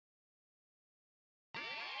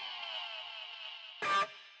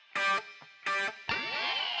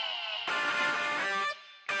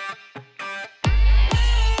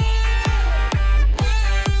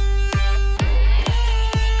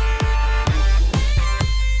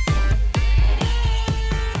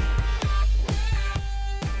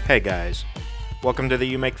Hey guys, welcome to the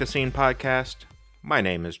You Make the Scene podcast. My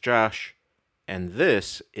name is Josh, and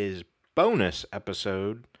this is bonus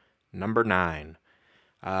episode number 9.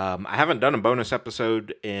 I haven't done a bonus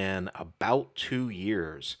episode in about 2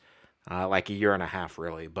 years, like a year and a half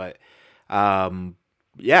really, but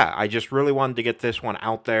yeah, I just really wanted to get this one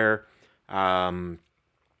out there. I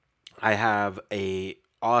have a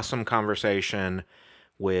awesome conversation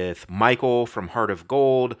with Michael from Heart of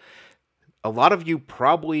Gold. A lot of you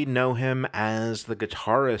probably know him as the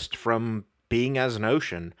guitarist from Being as an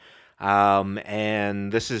Ocean.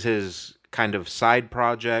 And this is his kind of side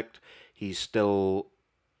project. He's still,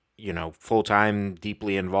 full time,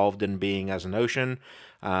 deeply involved in Being as an Ocean.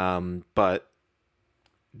 But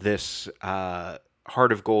this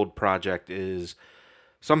Heart of Gold project is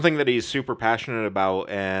something that he's super passionate about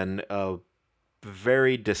and a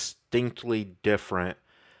very distinctly different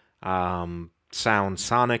sound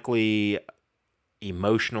sonically,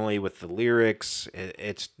 emotionally with the lyrics.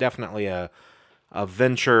 It's definitely a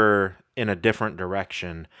venture in a different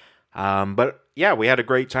direction. But yeah, we had a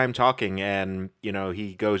great time talking, and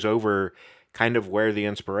he goes over kind of where the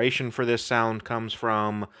inspiration for this sound comes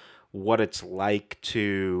from, what it's like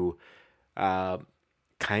to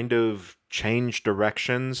kind of change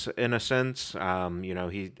directions in a sense.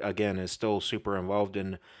 He again is still super involved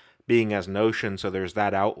in Being as an Ocean, so there's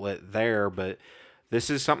that outlet there, but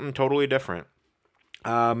this is something totally different.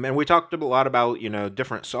 And we talked a lot about,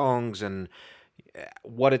 different songs and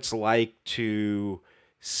what it's like to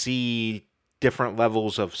see different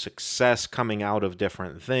levels of success coming out of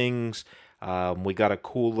different things. We got a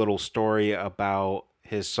cool little story about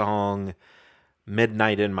his song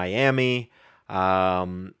Midnight in Miami,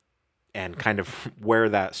 and kind of where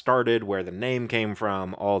that started, where the name came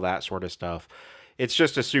from, all that sort of stuff. It's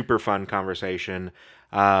just a super fun conversation.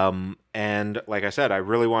 And like I said, I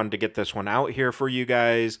really wanted to get this one out here for you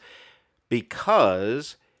guys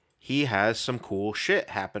because he has some cool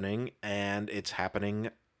shit happening, and it's happening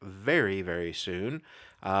very, very soon.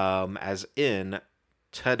 As in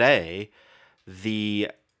today,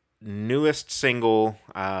 the newest single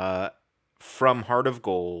from Heart of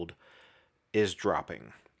Gold is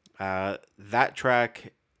dropping. That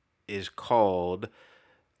track is called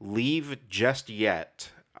Leave Just Yet.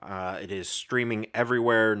 It is streaming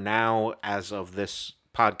everywhere now as of this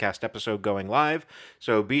podcast episode going live,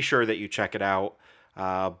 so be sure that you check it out.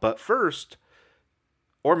 But first,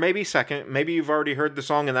 or maybe second, maybe you've already heard the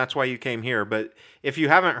song and that's why you came here, but if you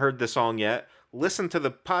haven't heard the song yet, listen to the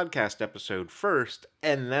podcast episode first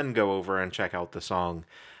and then go over and check out the song.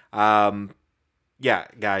 Yeah,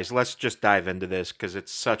 guys, let's just dive into this because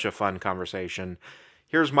it's such a fun conversation.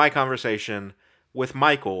 Here's my conversation with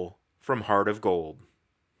Michael from Heart of Gold.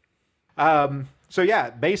 So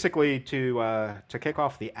yeah, basically to kick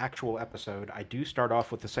off the actual episode, I do start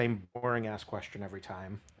off with the same boring ass question every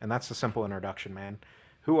time, and that's the simple introduction, man.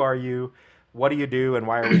 Who are you? What do you do? And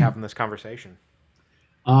why are we having this conversation?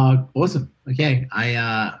 Awesome. Okay,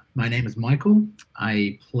 I my name is Michael.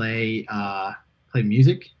 I play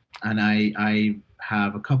music, and I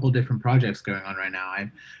have a couple different projects going on right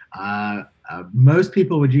now. Most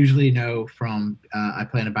people would usually know from I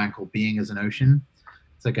play in a band called Being as an Ocean.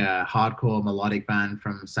 It's like a hardcore melodic band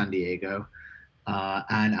from San Diego.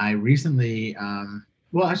 And I recently,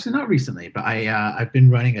 well, actually not recently, but I've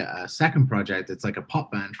been running a second project. It's like a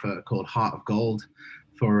pop band called Heart of Gold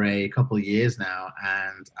for a couple of years now,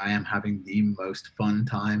 and I am having the most fun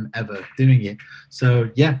time ever doing it.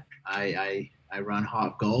 So yeah, I run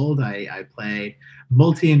Heart of Gold. I play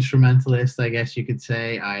multi-instrumentalist, I guess you could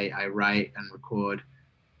say. I write and record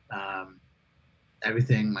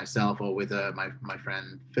everything myself or with my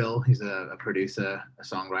friend Phil. He's a producer, a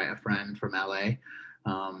songwriter friend from LA.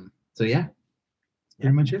 So yeah,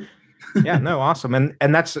 pretty much it. Yeah, no, awesome.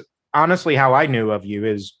 And that's honestly how I knew of you,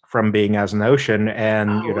 is from Being as an Ocean.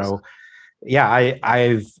 And Awesome. yeah,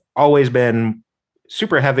 I've always been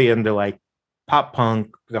super heavy into like pop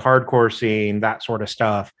punk, the hardcore scene, that sort of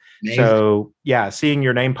stuff. Amazing. So yeah, seeing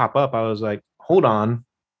your name pop up, I was like, hold on,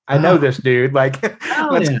 I know Oh, this dude. Like,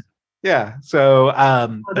 hell let's yeah. yeah. So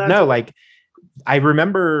Oh, but that's no, like I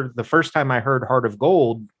remember the first time I heard Heart of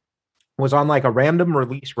Gold was on like a random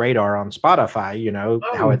release radar on Spotify,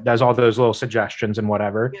 how oh it does all those little suggestions and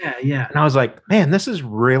whatever. yeah, yeah. And I was like, man, this is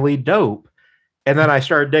really dope. And then I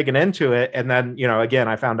started digging into it. And then, again,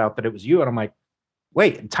 I found out that it was you. And I'm like,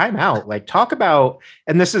 wait, time out. Like, talk about,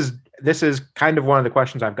 and this is kind of one of the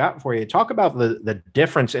questions I've got for you. Talk about the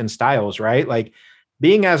difference in styles, right? Like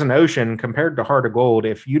Being as an Ocean compared to Heart of Gold,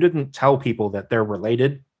 if you didn't tell people that they're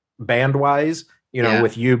related band wise, Yeah.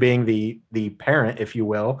 with you being the parent, if you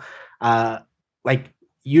will, uh, like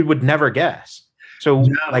you would never guess. So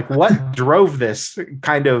No. like what drove this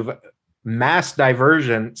kind of mass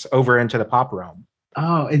divergence over into the pop realm?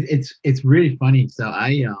 Oh, it's really funny. So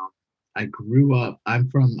I grew up. I'm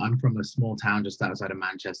from a small town just outside of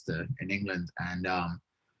Manchester in England, and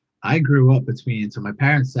I grew up between. So my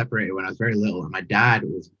parents separated when I was very little, and my dad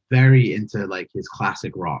was very into like his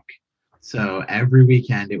classic rock. So every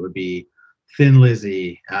weekend it would be Thin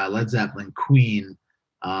Lizzy, Led Zeppelin, Queen,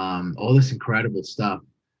 all this incredible stuff,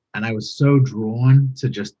 and I was so drawn to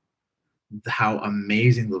just how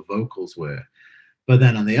amazing the vocals were. But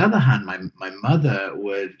then on the other hand, my mother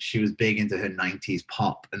she was big into her 90s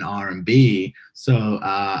pop and R&B. So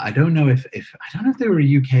I don't know if I don't know if they were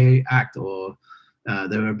a UK act or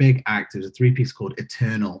they were a big act. It was a three-piece called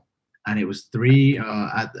Eternal, and it was three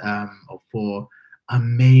or four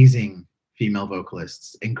amazing female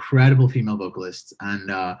vocalists, incredible female vocalists.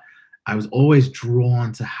 And I was always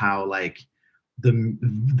drawn to how like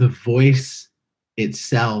the voice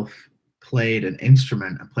itself played an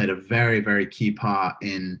instrument and played a very, very key part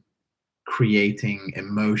in creating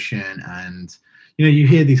emotion. And you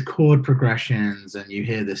hear these chord progressions and you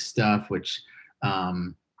hear this stuff which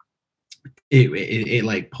um it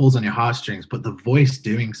like pulls on your heartstrings, but the voice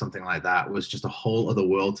doing something like that was just a whole other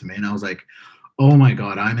world to me. And I was like, oh my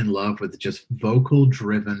god, I'm in love with just vocal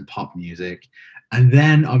driven pop music. And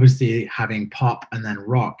then obviously having pop and then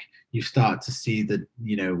rock, you start to see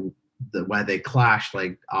where they clash,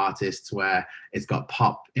 like artists where it's got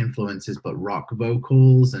pop influences but rock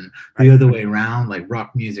vocals, and the other way around, like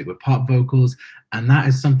rock music with pop vocals. And that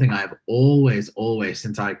is something I've always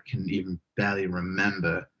since I can even barely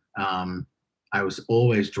remember. I was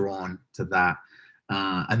always drawn to that.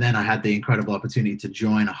 And then I had the incredible opportunity to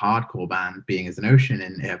join a hardcore band, Being as an Ocean,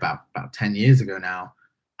 in about 10 years ago now.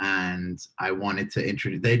 And I wanted to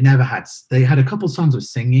introduce. They had a couple songs with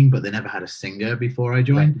singing, but they never had a singer before I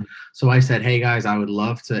joined. Right. So I said, "Hey guys, I would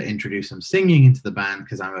love to introduce some singing into the band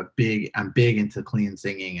because I'm big into clean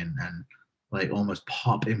singing and like almost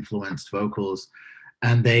pop influenced vocals."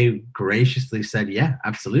 And they graciously said, "Yeah,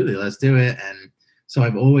 absolutely, let's do it." And so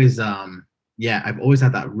I've always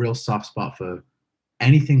had that real soft spot for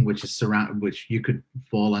anything which you could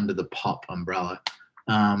fall under the pop umbrella.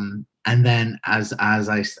 And then as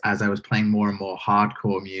I was playing more and more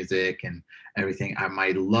hardcore music and everything, my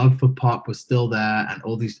love for pop was still there, and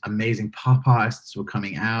all these amazing pop artists were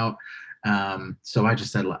coming out. So I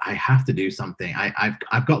just said, look, I have to do something.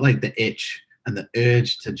 I've got like the itch and the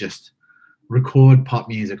urge to just record pop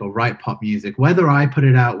music or write pop music. Whether I put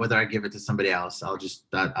it out, whether I give it to somebody else, I'll just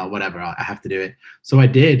whatever. I have to do it. So I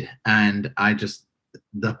did, and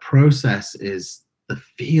the process is. The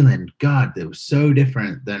feeling, God, it was so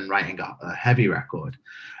different than writing a heavy record.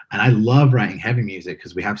 And I love writing heavy music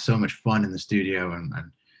because we have so much fun in the studio and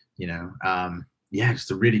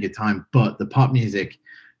just a really good time. But the pop music,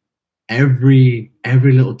 every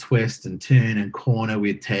little twist and turn and corner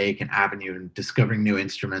we'd take and avenue and discovering new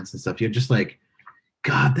instruments and stuff, you're just like,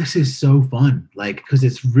 God, this is so fun. Like, because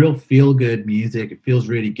it's real feel good music. It feels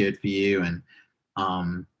really good for you.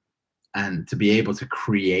 And to be able to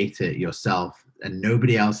create it yourself, and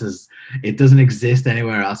nobody else's, it doesn't exist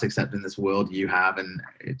anywhere else except in this world you have, and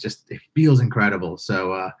it feels incredible.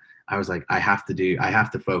 So I was like, I have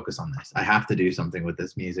to focus on this. I have to do something with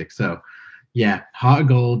this music. So yeah, Heart of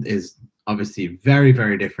Gold is obviously very,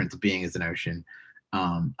 very different to Being as an Ocean.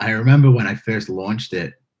 I remember when I first launched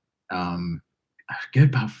it, about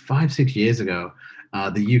 5-6 years ago,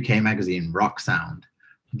 the UK magazine Rock Sound,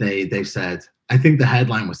 they said, I think the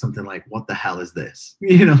headline was something like, "What the hell is this?"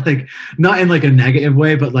 Like not in like a negative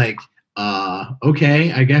way, but like,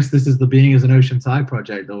 okay, I guess this is the Being as an Ocean side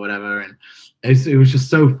project or whatever. And it was just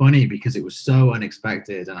so funny because it was so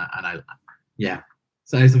unexpected. And I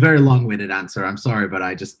so it's a very long-winded answer. I'm sorry, but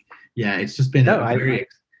it's just been a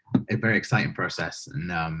very exciting process.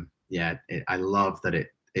 And I love that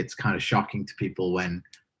it's kind of shocking to people when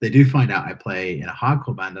they do find out I play in a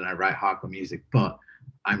hardcore band and I write hardcore music, but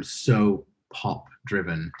I'm so pop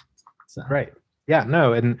driven. So. Right. Yeah,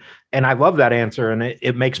 no. And I love that answer. And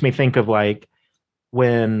it makes me think of like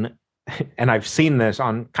when, and I've seen this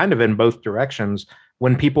on kind of in both directions,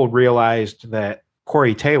 when people realized that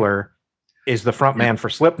Corey Taylor is the front man for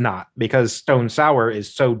Slipknot, because Stone Sour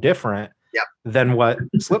is so different than what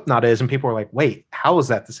Slipknot is. And people are like, wait, how is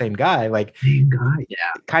that the same guy? Like, same guy.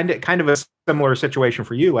 Yeah. Kind of a similar situation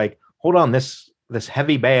for you. Like, hold on, this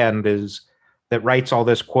heavy band that writes all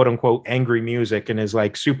this quote unquote angry music and is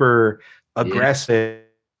like super aggressive,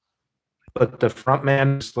 but the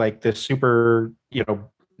frontman is like this super,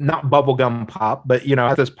 not bubblegum pop, but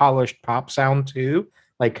has this polished pop sound too.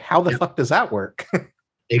 Like, how the fuck does that work?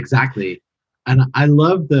 Exactly. And I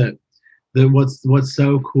love that what's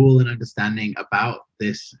so cool and understanding about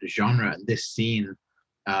this genre and this scene,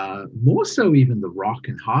 more so even the rock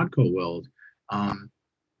and hardcore world, um,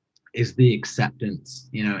 is the acceptance.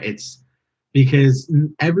 You know, it's because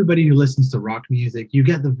everybody who listens to rock music, you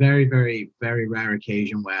get the very, very, very rare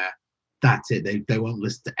occasion where that's it. They won't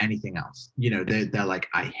listen to anything else. You know, they're like,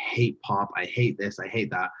 I hate pop, I hate this, I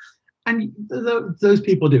hate that. And those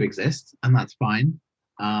people do exist, and that's fine.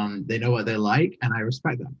 They know what they like, and I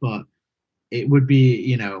respect that. But it would be,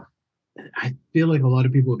 you know, I feel like a lot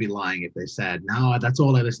of people would be lying if they said, no, that's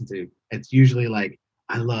all I listen to. It's usually like,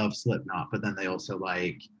 I love Slipknot, but then they also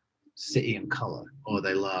like City and Color, or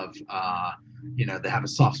they love, you know, they have a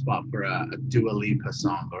soft spot for a Dua Lipa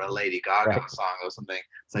song or a Lady Gaga Right. song or something.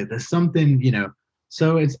 It's like there's something, you know.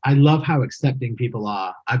 So I love how accepting people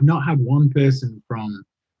are. I've not had one person from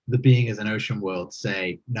the Being as an Ocean world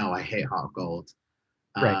say, no, I hate Heart of Gold.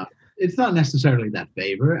 Right. Uh, it's not necessarily their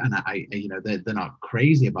favorite, and you know, they're not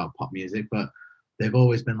crazy about pop music, but they've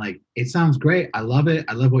always been like, it sounds great, I love it,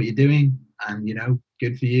 I love what you're doing, and you know,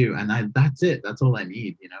 good for you. And that's it. That's all I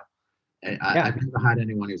need. You know, Yeah. I've never had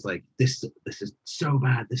anyone who's like, this is so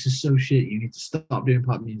bad, this is so shit. You need to stop doing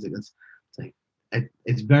pop music. It's like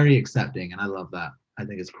it's very accepting, and I love that. I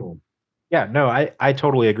think it's cool. Yeah, no, I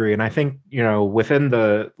totally agree. And I think, you know, within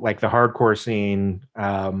the like the hardcore scene,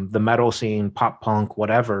 the metal scene, pop punk,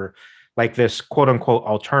 whatever, like this quote unquote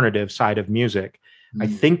alternative side of music, I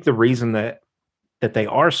Mm, think the reason that they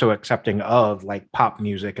are so accepting of like pop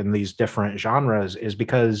music and these different genres is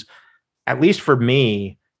because, at least for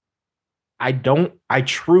me, I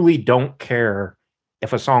truly don't care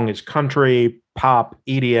if a song is country, pop,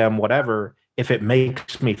 EDM, whatever, if it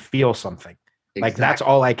makes me feel something. Like that's exactly.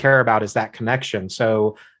 all I care about is that connection.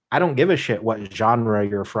 So I don't give a shit what genre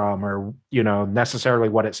you're from or, you know, necessarily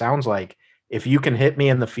what it sounds like. If you can hit me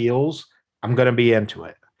in the feels, I'm going to be into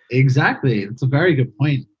it. Exactly. It's a very good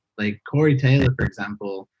point. Like Corey Taylor, for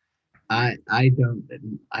example, I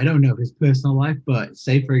don't know his personal life, but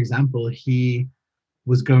say for example, he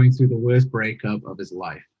was going through the worst breakup of his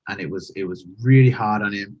life, and it was really hard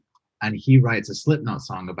on him. And he writes a Slipknot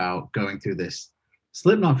song about going through this.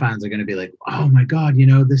 Slipknot fans are going to be like, "Oh my god, you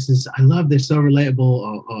know, this is I love this, so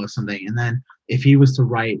relatable," or something. And then if he was to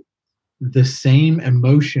write the same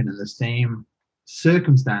emotion and the same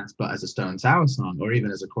circumstance, but as a Stone Sour song, or even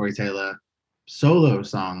as a Corey Taylor solo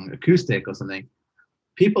song, acoustic or something,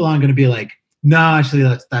 people aren't going to be like, no, actually,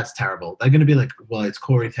 that's terrible. They're going to be like, well, it's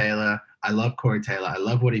Corey Taylor. I love Corey Taylor. I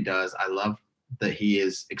love what he does. I love that he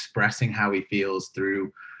is expressing how he feels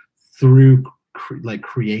through like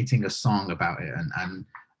creating a song about it. And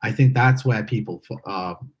I think that's where people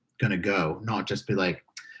are going to go, not just be like,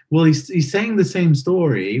 well, he's saying the same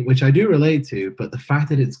story, which I do relate to, but the fact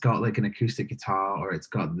that it's got like an acoustic guitar or it's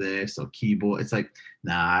got this or keyboard, it's like,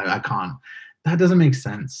 nah, I can't. That doesn't make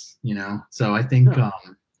sense, you know. So I think, No.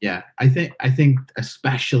 yeah, I think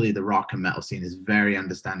especially the rock and metal scene is very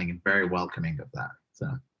understanding and very welcoming of that. So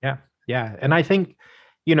Yeah. Yeah. And I think,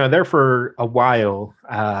 you know, there for a while,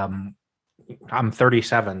 I'm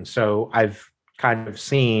 37, so I've kind of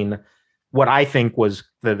seen what I think was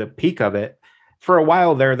the peak of it. For a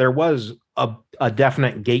while there was a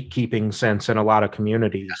definite gatekeeping sense in a lot of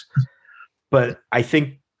communities. But I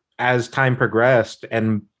think as time progressed,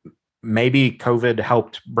 and maybe COVID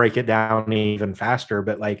helped break it down even faster,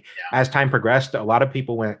 but like yeah, as time progressed, a lot of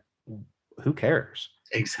people went, who cares?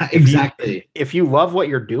 If you exactly. if you love what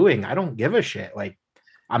you're doing, I don't give a shit. Like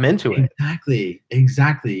I'm into it.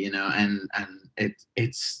 Exactly, you know. And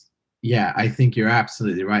it's yeah, I think you're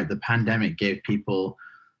absolutely right. The pandemic gave people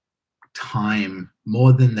time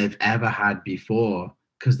more than they've ever had before,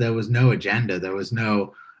 because there was no agenda. There was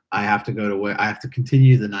no, I have to go to work, I have to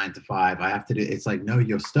continue the 9 to 5, I have to do, it's like, no,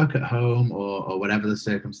 you're stuck at home, or whatever the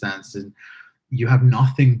circumstances. You have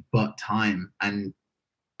nothing but time. And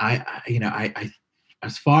you know, I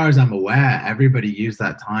as far as I'm aware, everybody used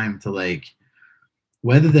that time to like,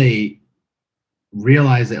 whether they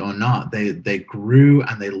realize it or not, they grew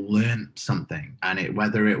and they learned something. And it,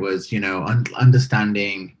 whether it was, you know,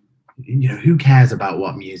 understanding, you know, who cares about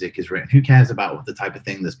what music is written, who cares about what the type of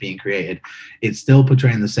thing that's being created, it's still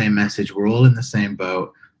portraying the same message. We're all in the same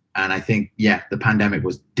boat. And I think, yeah, the pandemic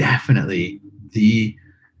was definitely the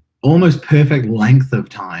almost perfect length of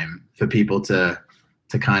time for people to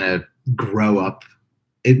kind of grow up,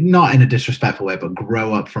 it, not in a disrespectful way, but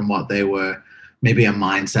grow up from what they were, maybe a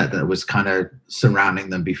mindset that was kind of surrounding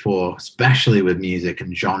them before, especially with music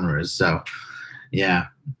and genres. So yeah,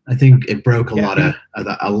 I think it broke Yeah.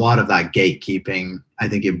 a lot of that gatekeeping. I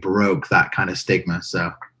think it broke that kind of stigma.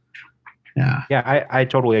 So yeah, Yeah, I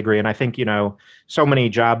totally agree. And I think, you know, so many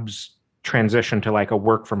jobs transition to like a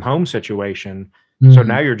work from home situation. So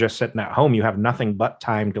now Mm, you're just sitting at home. You have nothing but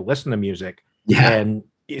time to listen to music. yeah, And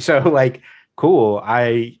so like, cool.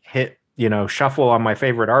 I hit, shuffle on my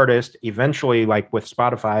favorite artist. Eventually, like with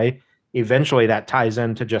Spotify, eventually that ties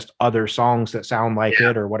into just other songs that sound like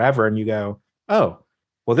yeah, it or whatever. And you go, oh,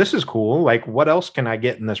 well, this is cool. Like, what else can I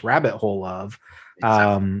get in this rabbit hole of?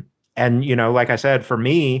 exactly. And, like I said, for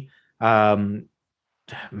me, um,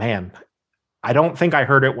 man, I don't think I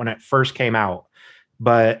heard it when it first came out,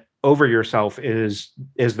 but Over Yourself is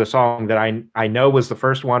the song that I know was the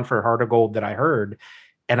first one for Heart of Gold that I heard,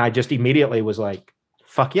 and I just immediately was like,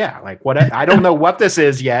 fuck yeah, like what, I don't know what this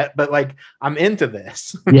is yet, but like I'm into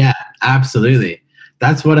this. Yeah, absolutely.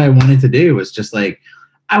 That's what I wanted to do, was just like,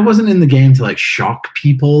 I wasn't in the game to like shock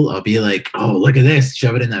people or be like, oh, look at this,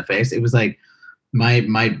 shove it in their face. It was like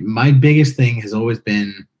my biggest thing has always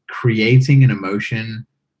been creating an emotion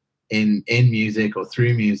in music or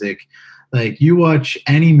through music. Like, you watch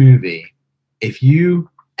any movie, if you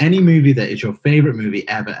any movie that is your favorite movie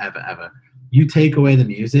ever, ever, ever, you take away the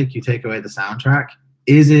music, you take away the soundtrack,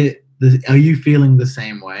 are you feeling the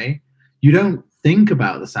same way? You don't think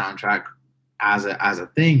about the soundtrack as a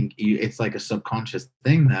thing. It's like a subconscious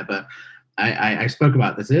thing there. But I spoke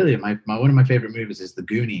about this earlier. My one of my favorite movies is The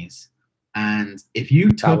Goonies, and if you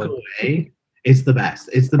took Solid. away, it's the best.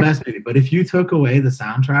 It's the best movie. But if you took away the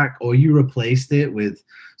soundtrack or you replaced it with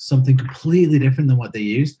something completely different than what they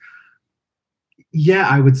used, yeah,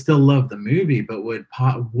 I would still love the movie, but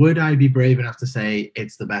would I be brave enough to say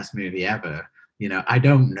it's the best movie ever? I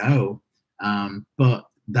don't know. But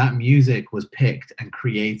that music was picked and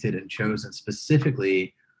created and chosen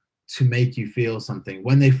specifically to make you feel something.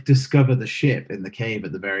 When they discover the ship in the cave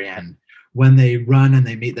at the very end, when they run and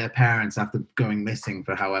they meet their parents after going missing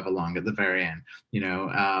for however long at the very end,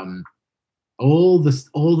 all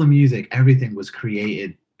the music, everything was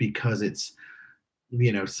created because it's,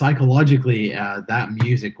 psychologically, that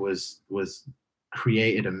music was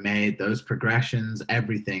created and made, those progressions,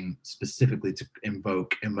 everything specifically to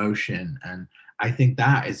invoke emotion. And I think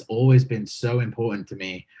that has always been so important to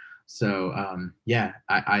me. So yeah,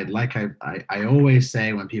 I always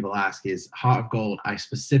say when people ask, is Heart of Gold, I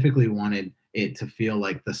specifically wanted it to feel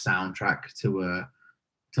like the soundtrack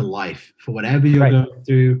to life, for whatever you're Right. going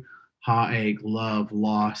through, heartache, love,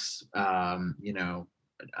 loss, a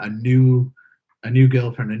new a new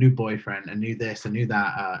girlfriend, a new boyfriend, a new this, a new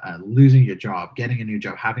that, losing your job, getting a new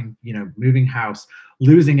job, having, moving house,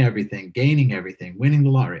 losing everything, gaining everything, winning the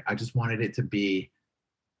lottery. I just wanted it to be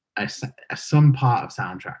some part of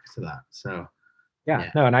soundtrack to that. So Yeah,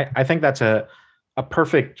 yeah. no, and I think that's a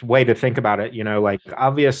perfect way to think about it. Like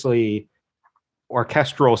obviously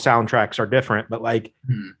orchestral soundtracks are different, but like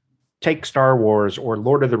Hmm. take Star Wars or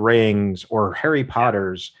Lord of the Rings or Harry Yeah.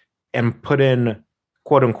 Potter's and put in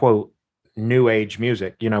quote unquote new age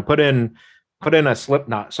music. Put in a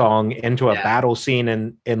Slipknot song into a Yeah. battle scene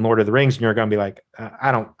in Lord of the Rings, and you're going to be like,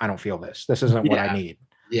 I don't feel this. This isn't what I Yeah. need.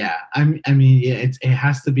 Yeah. I mean, yeah, it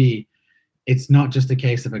has to be. It's not just a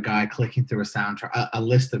case of a guy clicking through a soundtrack, a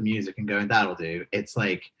list of music, and going, that'll do. It's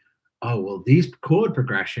like, oh, well, these chord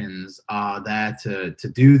progressions are there to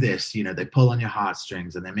do this. They pull on your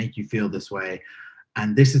heartstrings and they make you feel this way.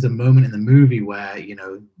 And this is a moment in the movie where,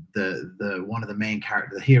 the one of the main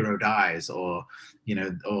characters, the hero, dies, or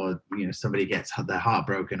somebody gets their heart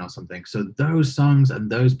broken or something. So those songs and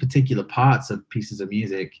those particular parts of pieces of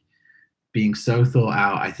music being so thought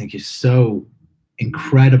out, I think, is so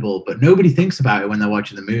incredible. But nobody thinks about it when they're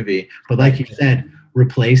watching the movie. But like Right. you said,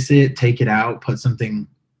 replace it, take it out, put something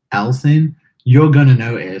else in, you're gonna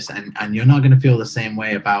notice, and you're not gonna feel the same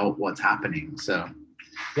way about what's happening. So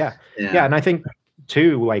Yeah. Yeah. yeah. And I think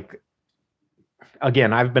too, like,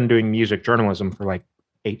 again, I've been doing music journalism for like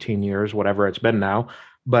 18 years, whatever it's been now.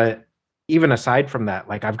 But even aside from that,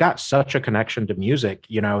 like I've got such a connection to music,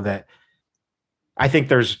 that I think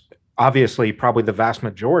there's obviously probably the vast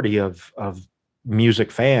majority of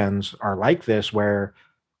music fans are like this, where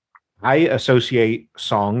I associate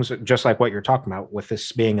songs just like what you're talking about with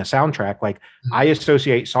this being a soundtrack. Like I Mhm.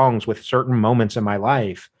 associate songs with certain moments in my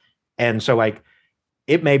life. And so like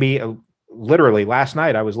it may be literally last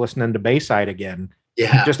night I was listening to Bayside again,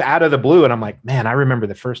 Yeah. just out of the blue. And I'm like, man, I remember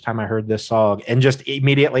the first time I heard this song and just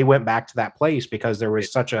immediately went back to that place because there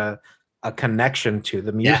was such a connection to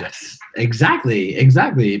the music. Yes,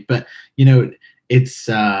 exactly. But it's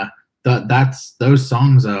that's those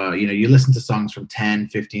songs are, you listen to songs from 10,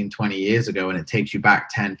 15, 20 years ago, and it takes you back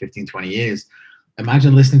 10, 15, 20 years.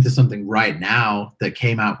 Imagine listening to something right now that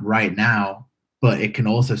came out right now, but it can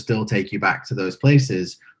also still take you back to those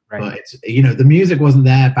places. Right. But it's, the music wasn't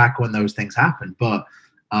there back when those things happened, but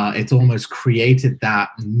it's almost created that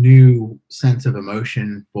new sense of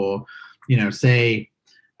emotion for, say,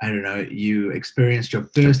 I don't know, you experienced your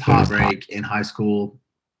first heartbreak in high school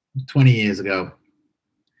 20 years ago,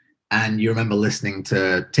 and you remember listening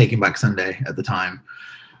to Taking Back Sunday at the time.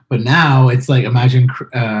 But now it's like, imagine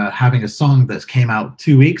having a song that came out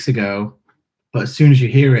 2 weeks ago, but as soon as you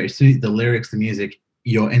hear it, as soon as the lyrics, the music,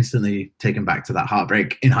 you're instantly taken back to that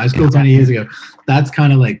heartbreak in high school 20 years ago. That's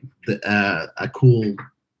kind of like a cool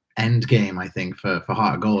end game, I think, for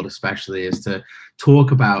Heart of Gold, especially, is to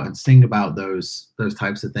talk about and sing about those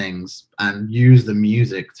types of things and use the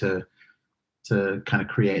music to kind of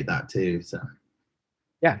create that too. So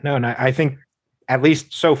Yeah, no, and I think at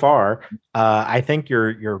least so far, I think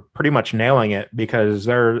you're pretty much nailing it, because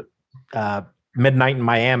they're Midnight in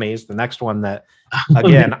Miami is the next one that,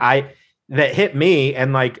 again, that hit me.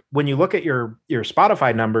 And like, when you look at your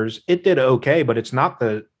Spotify numbers, it did okay, but it's not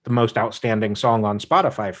the most outstanding song on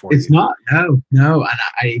Spotify for it's you. not, no.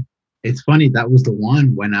 And it's funny, that was the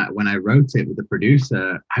one when I wrote it with the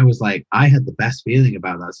producer, I was like, I had the best feeling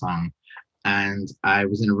about that song. And I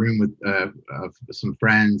was in a room with some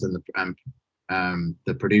friends and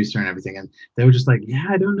the producer and everything, and they were just like, "Yeah,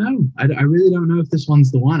 I don't know. I really don't know if this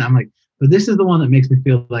one's the one." I'm like, "But this is the one that makes me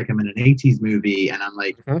feel like I'm in an '80s movie, and I'm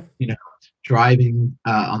like, driving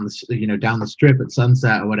on the down the strip at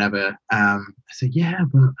sunset or whatever." I said, "Yeah,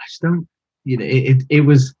 but I just don't."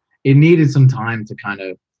 It needed some time to kind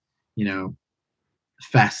of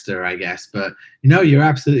fester, I guess. But you're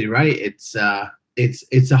absolutely right. It's a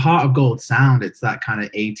Heart of Gold sound. It's that kind of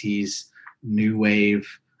 '80s new wave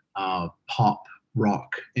pop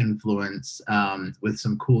rock influence, with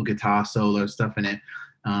some cool guitar solo stuff in it.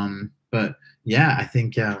 But yeah, I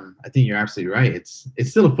think you're absolutely right. It's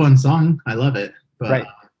still a fun song. I love it. But Right.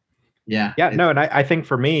 Yeah. No, and I think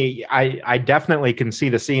for me, I definitely can see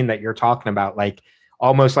the scene that you're talking about, like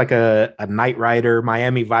almost like a Knight Rider,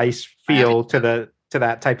 Miami Vice feel to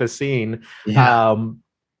that type of scene. Yeah.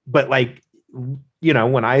 But like,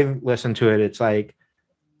 when I listen to it, it's like,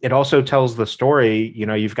 it also tells the story.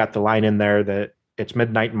 You've got the line in there that it's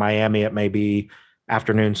midnight in Miami, it may be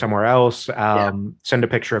afternoon somewhere else. Send a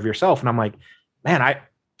picture of yourself. And I'm like, man,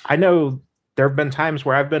 I know there have been times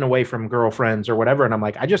where I've been away from girlfriends or whatever, and I'm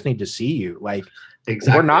like, I just need to see you. Like,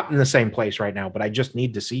 Exactly. We're not in the same place right now, but I just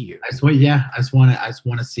need to see you. I just want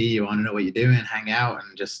to see you. I want to know what you're doing, hang out,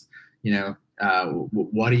 and just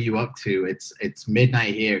what are you up to? It's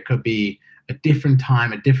midnight here. It could be a different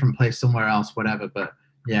time, a different place, somewhere else, whatever. But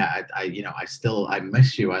yeah, I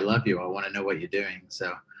miss you. I love you. I want to know what you're doing.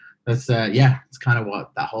 So that's it's kind of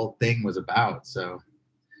what that whole thing was about. So,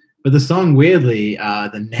 but the song, weirdly,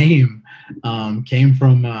 the name came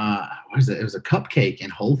from what is it? It was a cupcake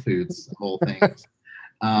in Whole Foods. The whole thing.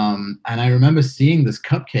 And I remember seeing this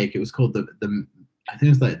cupcake. It was called the I think it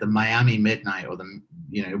was like the Miami Midnight, or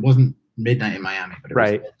it wasn't midnight in Miami, but it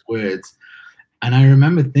was Right. words. And I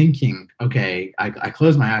remember thinking, okay, I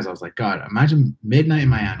closed my eyes. I was like, God, imagine midnight in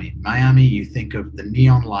Miami. Miami, you think of the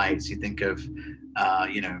neon lights, you think of,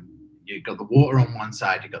 you've got the water on one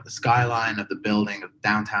side, you've got the skyline of the building of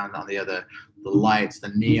downtown on the other, the lights, the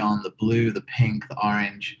neon, the blue, the pink, the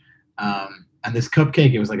orange. And this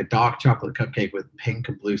cupcake, it was like a dark chocolate cupcake with pink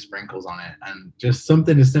and blue sprinkles on it. And just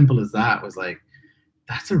something as simple as that was like,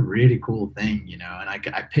 that's a really cool thing, and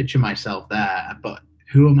I picture myself there, but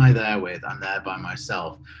who am I there with? I'm there by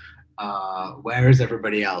myself. Where is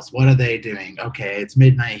everybody else? What are they doing? Okay, it's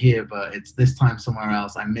midnight here, but it's this time somewhere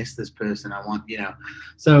else. I miss this person. I want,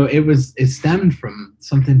 So it stemmed from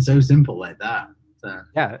something so simple like that. So.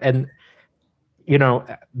 Yeah. And,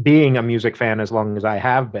 being a music fan as long as I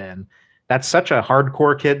have been, that's such a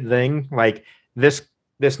hardcore kid thing. Like,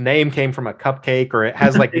 this name came from a cupcake, or it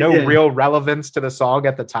has like no real relevance to the song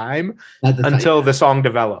at the time until the song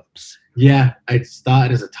develops. Yeah, it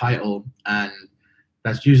started as a title, and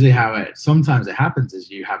that's usually how sometimes it happens,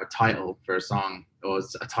 is you have a title for a song, or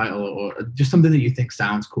a title, or just something that you think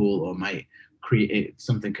sounds cool or might create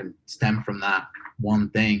something, can stem from that one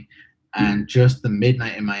thing. And just the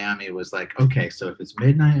midnight in Miami was like, okay, so if it's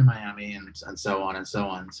midnight in Miami, and so on and so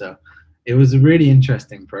on. So it was a really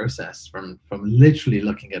interesting process from literally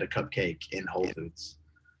looking at a cupcake in Whole Foods.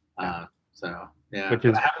 So yeah,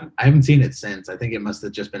 I haven't seen it since. I think it must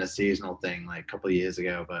have just been a seasonal thing, like a couple of years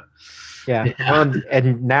ago. But yeah. Well,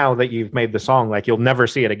 and now that you've made the song, like, you'll never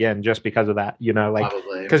see it again just because of that. Like,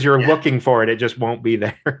 because you're looking for it, it just won't be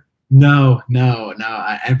there. No.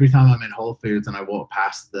 Every time I'm in Whole Foods and I walk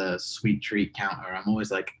past the sweet treat counter, I'm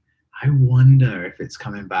always like, I wonder if it's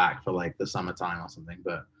coming back for like the summertime or something.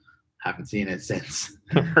 But haven't seen it since.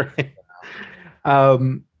 Right.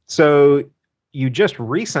 So you just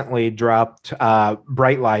recently dropped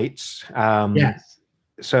Bright Lights. Yes.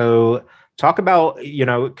 So talk about,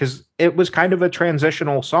 because it was kind of a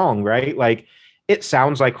transitional song, right? Like it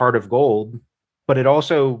sounds like Heart of Gold, but it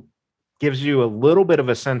also gives you a little bit of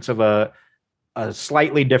a sense of a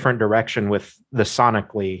slightly different direction with the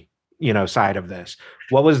sonically, side of this.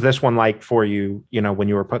 What was this one like for you, when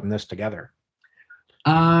you were putting this together?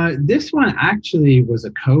 This one actually was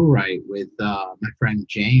a co-write with my friend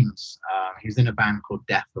James. He's in a band called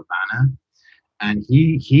Death Havana, and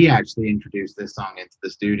he actually introduced this song into the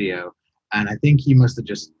studio. And I think he must have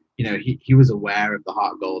just, he was aware of the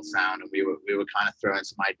Heart Gold sound, and we were kind of throwing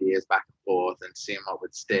some ideas back and forth and seeing what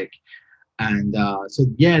would stick. And so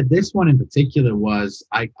yeah, this one in particular was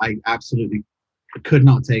I absolutely could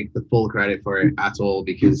not take the full credit for it at all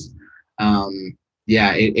because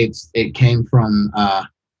yeah, it came from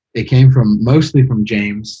mostly from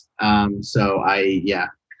James. So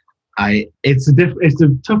it's a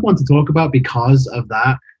tough one to talk about because of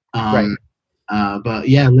that. Right. But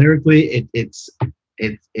yeah, lyrically, it's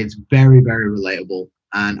very very relatable,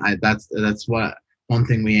 and that's what one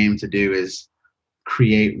thing we aim to do is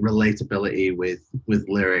create relatability with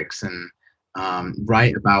lyrics and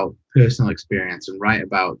write about personal experience and write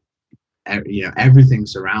about everything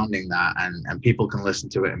surrounding that, and people can listen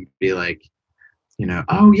to it and be like,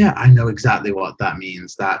 oh yeah, I know exactly what that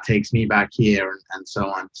means. That takes me back here, and so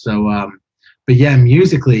on. So, but yeah,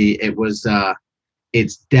 musically,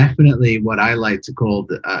 it's definitely what I like to call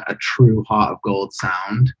a true Heart of Gold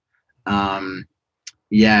sound.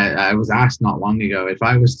 Yeah, I was asked not long ago if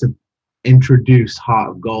I was to introduce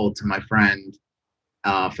Heart of Gold to my friend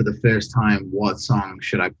for the first time, what song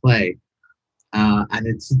should I play? And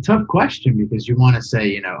it's a tough question because you want to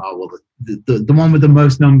say, oh well, the one with the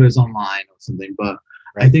most numbers online or something. But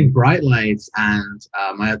right. I think Bright Lights and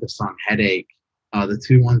my other song Headache are the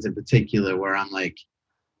two ones in particular where I'm like,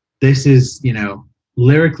 this is,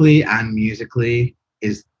 lyrically and musically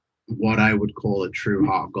is what I would call a true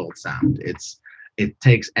Heart of Gold sound. It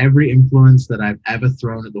takes every influence that I've ever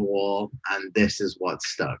thrown at the wall, and this is what's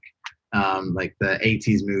stuck. Like the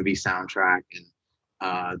 80s movie soundtrack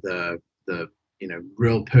and the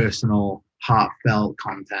real personal, heartfelt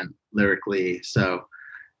content lyrically. So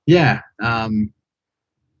yeah,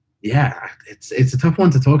 yeah, it's a tough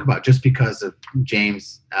one to talk about just because of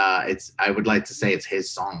James. I would like to say it's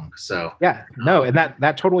his song. So yeah, no, and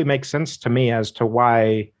that totally makes sense to me as to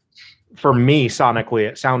why, for me, sonically,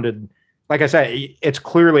 it sounded like I said, it's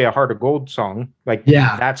clearly a Heart of Gold song. Like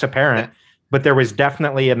yeah, that's apparent, but there was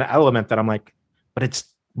definitely an element that I'm like, but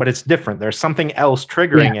it's different. There's something else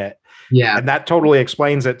triggering it. Yeah. And that totally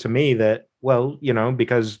explains it to me that, well,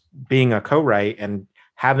 because being a co-write and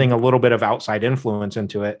having a little bit of outside influence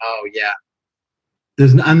into it. Oh yeah.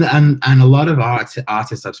 There's and a lot of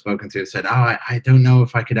artists I've spoken to have said, oh, I don't know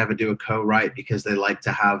if I could ever do a co-write because they like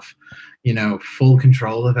to have, full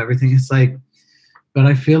control of everything. It's like, but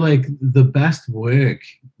I feel like the best work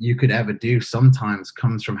you could ever do sometimes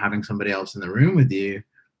comes from having somebody else in the room with you,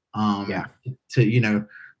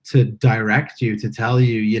 to direct you, to tell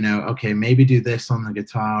you, okay, maybe do this on the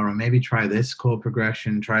guitar, or maybe try this chord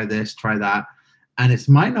progression, try this, try that. And it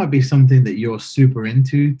might not be something that you're super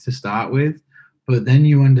into to start with, but then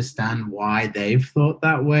you understand why they've thought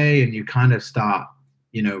that way, and you kind of start,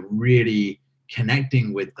 really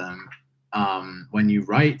connecting with them when you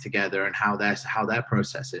write together and how their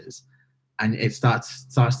process is, and it starts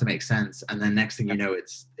to make sense. And then next thing you know,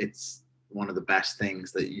 it's one of the best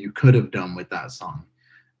things that you could have done with that song.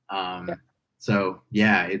 So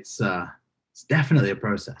yeah, it's definitely a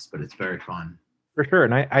process, but it's very fun. For sure.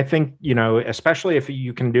 And I think, especially if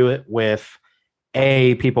you can do it with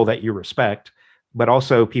people that you respect, but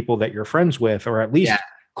also people that you're friends with, or at least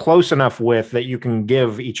close enough with that you can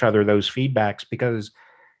give each other those feedbacks, because,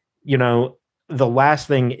 the last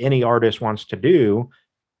thing any artist wants to do,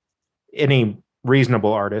 any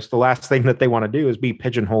reasonable artist, the last thing that they want to do is be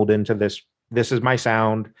pigeonholed into this is my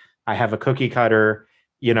sound. I have a cookie cutter,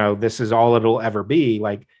 this is all it'll ever be.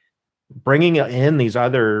 Like, bringing in these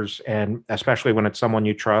others, and especially when it's someone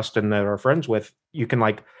you trust and that are friends with, you can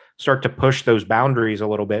like start to push those boundaries a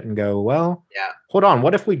little bit and go, well, hold on,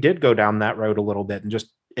 what if we did go down that road a little bit and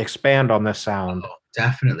just expand on this sound? Oh,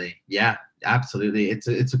 definitely. Yeah, absolutely.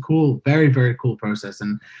 It's a cool, very, very cool process.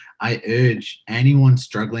 And I urge anyone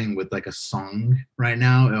struggling with like a song right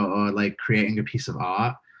now, or like creating a piece of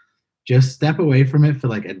art, just step away from it for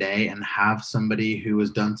like a day and have somebody who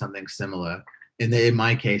has done something similar. In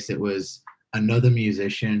my case, it was another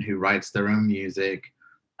musician who writes their own music,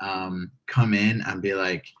 come in and be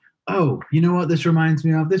like, oh, you know what this reminds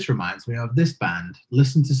me of? This reminds me of this band.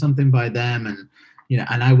 Listen to something by them, and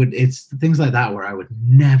and it's things like that where I would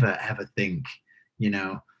never ever think,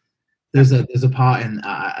 there's a part in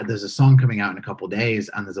there's a song coming out in a couple of days,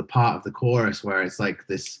 and there's a part of the chorus where it's like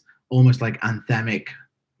this almost like anthemic,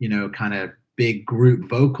 kind of big group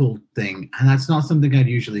vocal thing, and that's not something I'd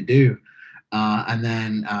usually do. And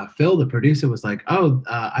then Phil, the producer, was like, "Oh,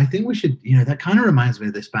 I think we should, that kind of reminds me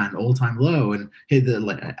of this band, All Time Low." And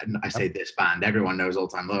I say this band, everyone knows All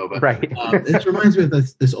Time Low, but right. it reminds me of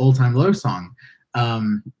this All Time Low song.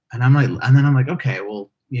 And I'm like, okay,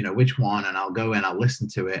 well, which one? And I'll go in, I'll listen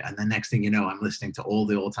to it, and the next thing you know, I'm listening to all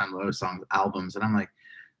the All Time Low song albums, and I'm like,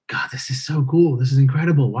 God, this is so cool. This is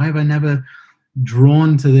incredible. Why have I never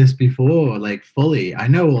drawn to this before, like fully? I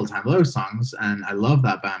know All Time Low songs, and I love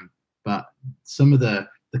that band, but some of the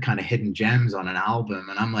kind of hidden gems on an album,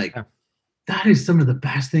 and I'm like, that is some of the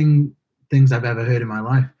best things I've ever heard in my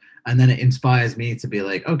life. And then it inspires me to be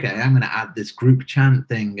like, okay, I'm going to add this group chant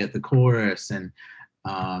thing at the chorus, and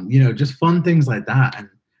just fun things like that. And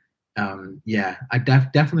I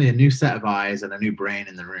definitely a new set of eyes and a new brain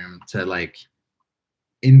in the room to like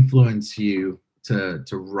influence you to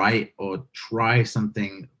write or try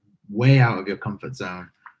something way out of your comfort zone,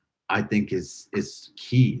 I think is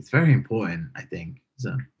key. It's very important, I think.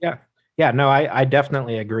 So no, I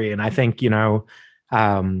definitely agree. And I think,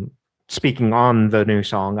 speaking on the new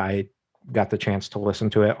song, I got the chance to listen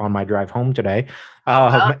to it on my drive home today.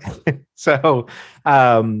 So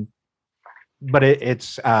but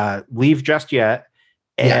it's Leave Just Yet.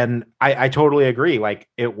 And I totally agree. Like,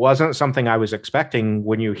 it wasn't something I was expecting.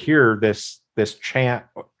 When you hear this chant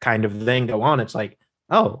kind of thing go on, it's like,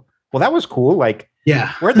 oh, well, that was cool. Like,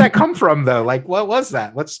 where'd that come from though? Like, what was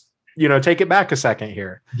that? Let's, take it back a second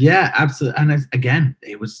here. Yeah, absolutely. And again,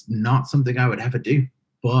 it was not something I would ever do,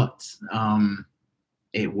 but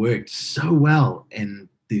it worked so well in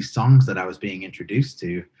these songs that I was being introduced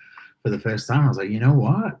to for the first time. I was like, you know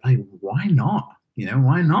what? Like, why not?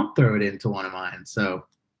 Why not throw it into one of mine? So,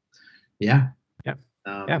 very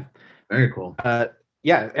cool. And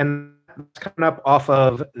it's coming up off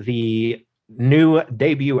of the new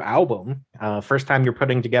debut album. First time you're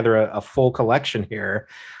putting together a full collection here.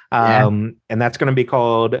 And that's going to be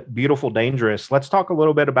called Beautiful Dangerous. Let's talk a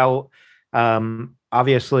little bit about,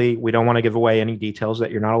 obviously, we don't want to give away any details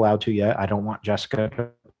that you're not allowed to yet. I don't want Jessica to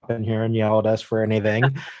come in here and yell at us for anything.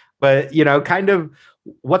 But, kind of,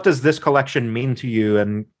 what does this collection mean to you,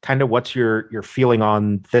 and kind of what's your feeling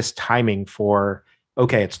on this timing for,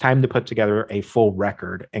 okay, it's time to put together a full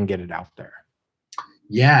record and get it out there?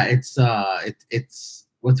 Yeah, it's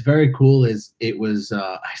what's very cool is it was,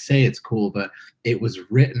 I say it's cool, but it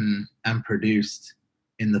was written and produced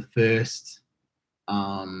in the first,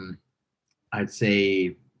 I'd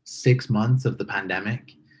say 6 months of the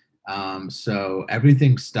pandemic. So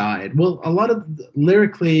everything started, well,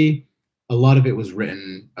 lyrically, a lot of it was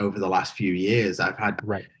written over the last few years. I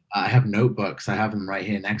have notebooks. I have them right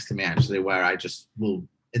here next to me, actually, where I just will,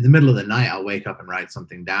 in the middle of the night, I'll wake up and write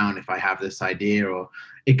something down if I have this idea, or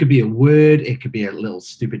it could be a word, it could be a little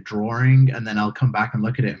stupid drawing, and then I'll come back and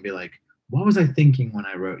look at it and be like, what was I thinking when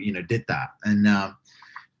I wrote, did that? And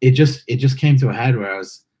it just came to a head where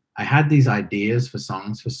I had these ideas for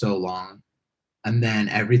songs for so long, and then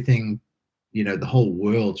everything, the whole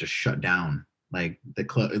world just shut down. Like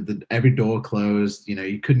every door closed,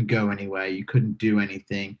 you couldn't go anywhere, you couldn't do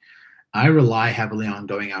anything. I rely heavily on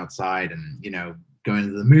going outside and, going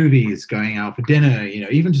to the movies, going out for dinner,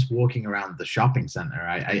 even just walking around the shopping center.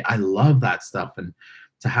 I love that stuff. And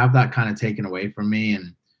to have that kind of taken away from me,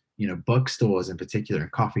 and, bookstores in particular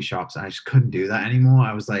and coffee shops, I just couldn't do that anymore.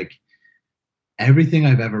 I was like, everything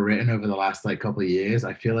I've ever written over the last couple of years,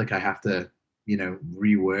 I feel like I have to,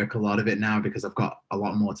 rework a lot of it now, because I've got a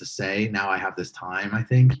lot more to say. Now I have this time, I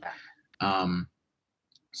think.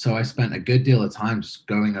 So I spent a good deal of time just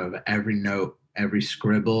going over every note, every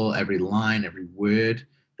scribble, every line, every word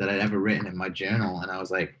that I'd ever written in my journal. And I was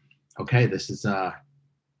like, okay, this is how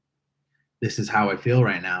I feel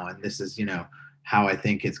right now. And this is, how I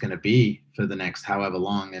think it's going to be for the next however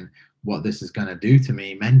long, and what this is going to do to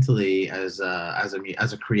me mentally as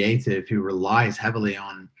a creative who relies heavily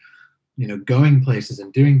on, going places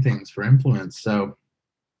and doing things for influence. So,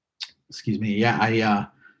 excuse me. Yeah.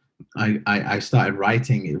 I started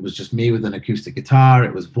writing. It was just me with an acoustic guitar.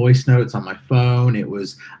 It was voice notes on my phone.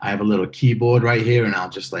 I have a little keyboard right here, and I'll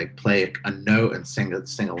just like play a note and sing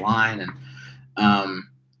a line. And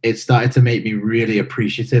it started to make me really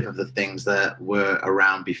appreciative of the things that were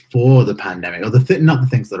around before the pandemic, or not the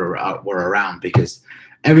things that were around, because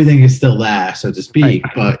everything is still there, so to speak,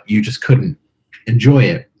 but you just couldn't enjoy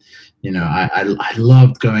it. I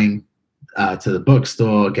loved going to the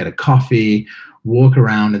bookstore, get a coffee, walk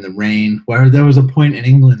around in the rain. Where there was a point in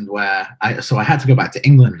England where I had to go back to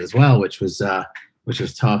England as well, which was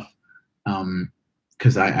tough.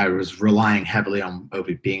 Because I was relying heavily on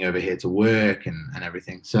being over here to work and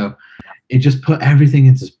everything. So it just put everything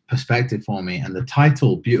into perspective for me. And the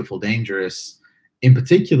title, Beautiful Dangerous, in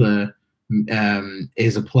particular,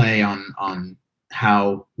 is a play on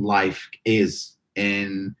how life is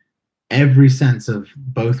in every sense of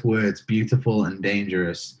both words, beautiful and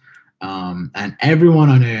dangerous. And everyone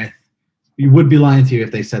on earth, you would be lying to you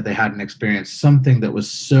if they said they hadn't experienced something that was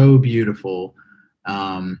so beautiful,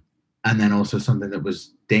 and then also something that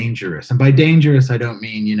was dangerous. And by dangerous, I don't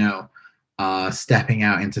mean, stepping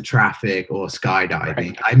out into traffic or skydiving.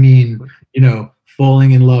 Right. I mean,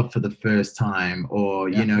 falling in love for the first time, or,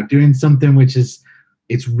 doing something which it's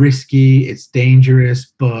risky, it's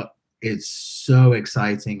dangerous, but it's so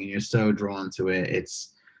exciting and you're so drawn to it.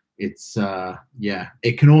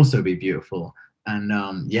 It can also be beautiful. And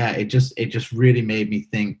it just really made me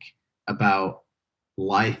think about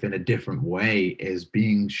life in a different way, is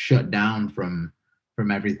being shut down from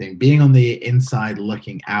everything, being on the inside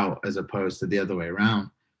looking out as opposed to the other way around.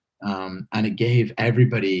 And it gave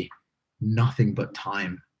everybody nothing but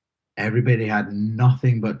time. Everybody had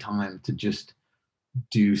nothing but time to just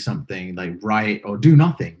do something, like write or do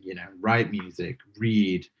nothing, write music,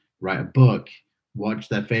 write a book, watch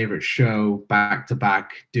their favorite show back to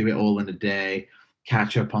back, do it all in a day,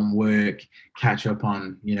 catch up on work, catch up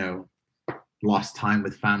on, lost time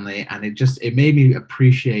with family. And it made me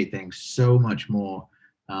appreciate things so much more.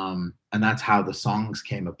 And that's how the songs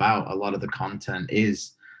came about. A lot of the content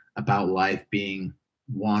is about life being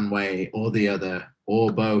one way or the other,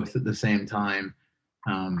 or both at the same time.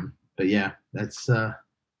 But yeah, that's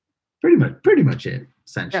pretty much it,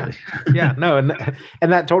 essentially. Yeah, no, and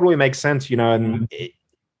that totally makes sense, and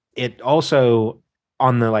it also,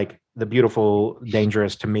 on the beautiful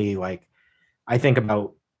dangerous, to me, like, I think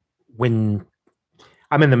about when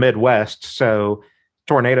I'm in the Midwest, so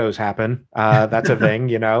tornadoes happen. That's a thing,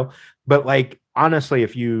 but like, honestly,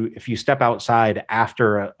 if you step outside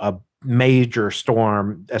after a major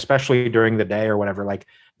storm, especially during the day or whatever, like,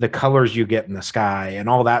 the colors you get in the sky and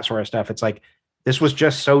all that sort of stuff, it's like, this was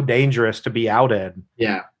just so dangerous to be out in.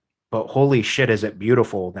 Yeah. But holy shit, is it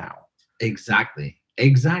beautiful now? Exactly.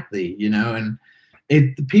 And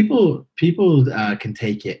people can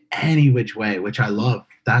take it any which way, which I love.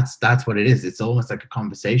 That's what it is. It's almost like a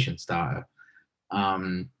conversation starter.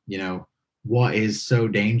 What is so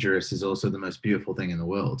dangerous is also the most beautiful thing in the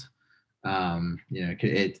world.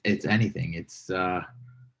 It's anything. It's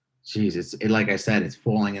like I said, it's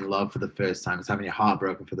falling in love for the first time. It's having your heart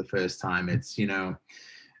broken for the first time. It's trying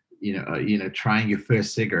your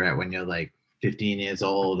first cigarette when you're like 15 years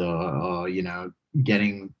old, or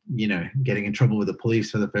getting in trouble with the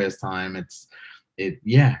police for the first time. It's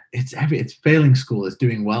failing school. It's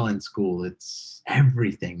doing well in school. It's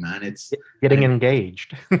everything, man. It's getting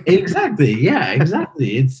engaged. Exactly. Yeah,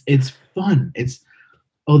 exactly. It's fun.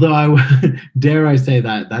 Although dare I say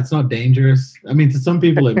that's not dangerous. I mean, to some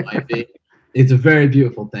people it might be. It's a very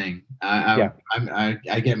beautiful thing. I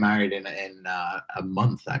get married in a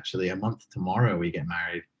month, actually. A month tomorrow we get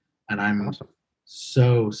married, and I'm awesome.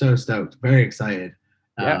 so stoked, very excited.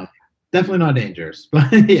 Yeah. Definitely not dangerous,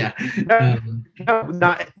 but yeah. No,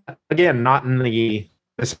 not in the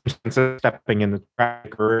sense of stepping in the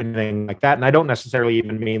track or anything like that. And I don't necessarily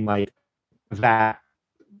even mean like that,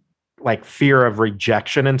 like fear of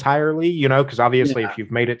rejection entirely, because obviously if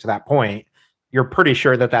you've made it to that point, you're pretty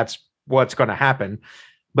sure that that's what's going to happen.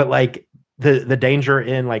 But like the danger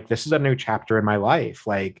in, like, this is a new chapter in my life.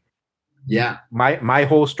 Like, yeah, my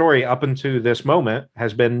whole story up until this moment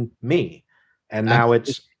has been me, and now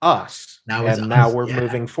it's us. Now we're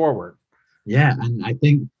moving forward. Yeah, and I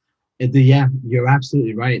think you're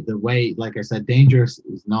absolutely right. The way, like I said, dangerous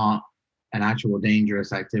is not an actual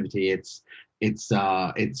dangerous activity. It's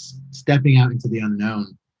stepping out into the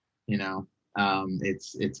unknown.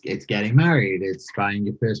 It's getting married. It's buying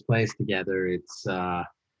your first place together. It's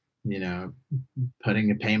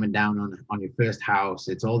putting a payment down on your first house.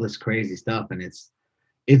 It's all this crazy stuff, and it's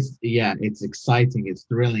exciting. It's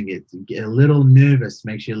thrilling. It's a little nervous,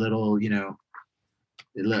 makes you a little, gives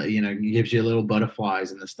you a little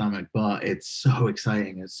butterflies in the stomach, but it's so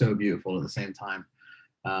exciting. It's so beautiful at the same time.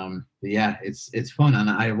 It's fun,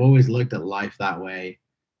 and I've always looked at life that way,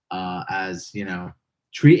 as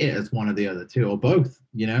treat it as one or the other too, or both.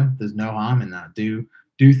 There's no harm in that. Do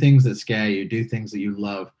things that scare you. Do things that you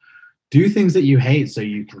love. Do things that you hate, so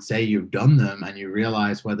you can say you've done them and you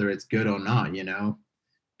realize whether it's good or not.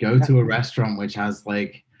 Go to a restaurant which has,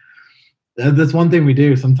 like, that's one thing we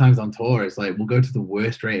do sometimes on tour. Is like, we'll go to the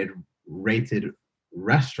worst rated rated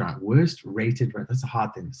restaurant. Worst rated. That's a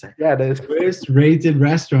hard thing to say. Yeah, it is. Worst rated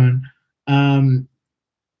restaurant.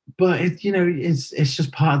 But it's it's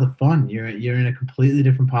just part of the fun. You're in a completely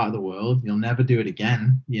different part of the world. You'll never do it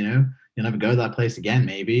again. You'll never go to that place again,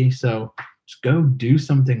 maybe. So just go do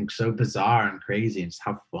something so bizarre and crazy and just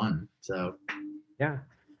have fun. So yeah,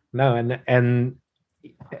 no, and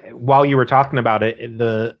while you were talking about it,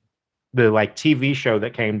 the like TV show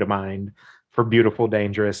that came to mind for Beautiful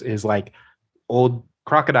Dangerous is like old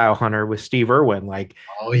Crocodile Hunter with Steve Irwin. Like,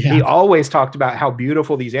 oh yeah, he always talked about how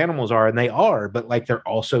beautiful these animals are, and they are, but like they're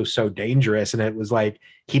also so dangerous. And it was like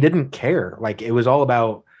he didn't care. Like, it was all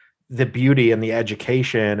about the beauty and the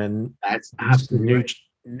education and that's this absolutely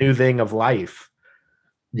new thing of life.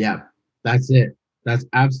 Yeah, that's it. That's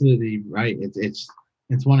absolutely right. It's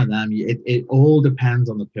one of them. It all depends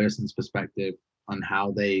on the person's perspective on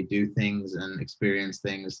how they do things and experience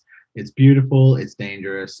things. It's beautiful, it's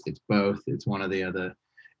dangerous, it's both, it's one or the other.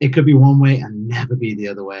 It could be one way and never be the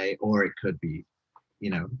other way, or it could be,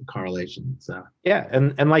 a correlation. So yeah,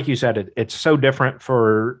 and like you said, it's so different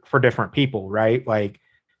for different people, right? Like,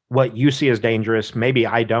 what you see as dangerous, maybe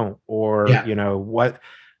I don't, or yeah,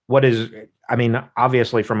 what is, I mean,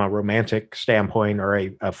 obviously from a romantic standpoint or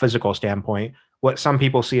a physical standpoint, what some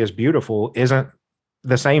people see as beautiful isn't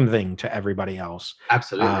the same thing to everybody else.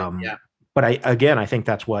 absolutely. Yeah. But I think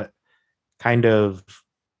that's what kind of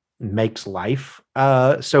makes life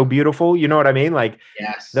so beautiful. You know what I mean? Like,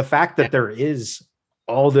 Yes. the fact that there is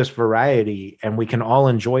all this variety and we can all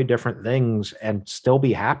enjoy different things and still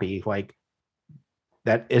be happy, like,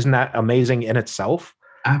 that isn't that amazing in itself?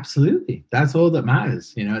 Absolutely. That's all that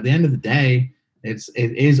matters. At the end of the day, it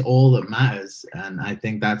is all that matters. And I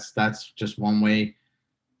think that's just one way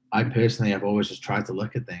I personally have always just tried to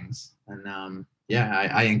look at things. And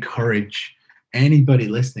I encourage anybody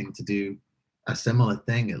listening to do a similar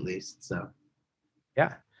thing at least. So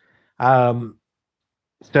Yeah.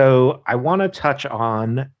 So I want to touch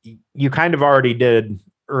on, you kind of already did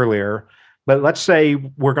earlier, but let's say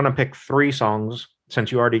we're going to pick 3 songs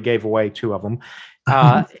since you already gave away 2 of them.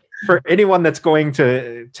 For anyone that's going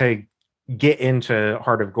to get into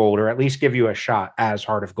Heart of Gold, or at least give you a shot as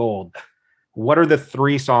Heart of Gold, what are the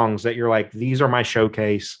 3 songs that you're like, these are my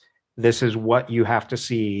showcase, this is what you have to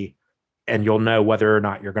see, and you'll know whether or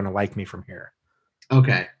not you're going to like me from here?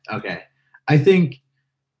 Okay. I think,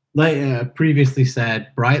 like previously said,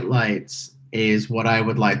 Bright Lights is what I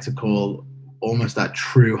would like to call almost that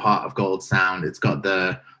true Heart of Gold sound. It's got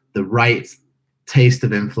the right taste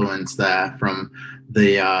of influence there from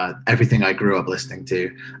the everything I grew up listening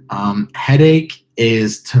to. Headache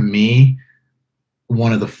is, to me,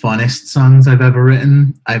 one of the funnest songs I've ever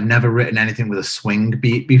written. I've never written anything with a swing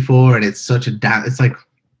beat before, and it's such a it's like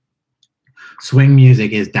swing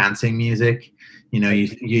music is dancing music.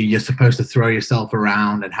 You're supposed to throw yourself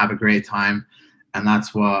around and have a great time, and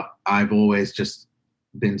that's what I've always just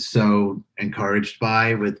been so encouraged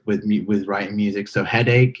by with writing music. So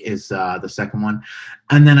Headache is the second one,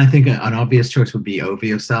 and then I think an obvious choice would be Over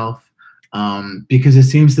Yourself, because it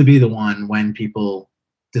seems to be the one when people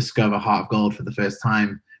discover Heart of Gold for the first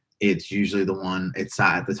time. It's usually the one, it's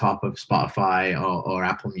sat at the top of Spotify or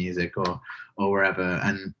Apple Music or wherever,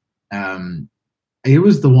 and it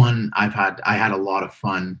was the one I had a lot of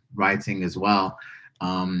fun writing as well.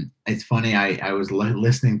 It's funny, I was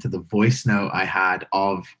listening to the voice note I had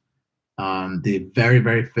of the very,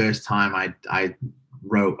 very first time I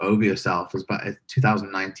wrote Over Yourself, was about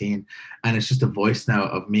 2019, and it's just a voice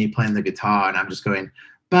note of me playing the guitar, and I'm just going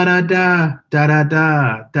ba da da da da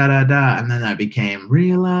da da da da, and then that became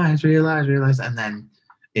realize, and then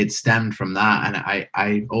it stemmed from that. And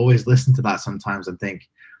I always listen to that sometimes and think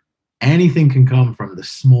anything can come from the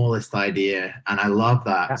smallest idea, and I love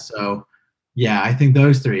that. Yeah. So yeah, I think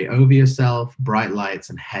those 3: Over Yourself, Bright Lights,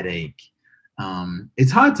 and Headache.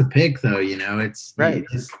 It's hard to pick though, it's right,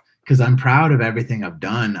 because I'm proud of everything I've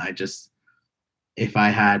done. If I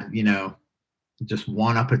had just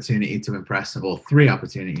one opportunity to impress, or 3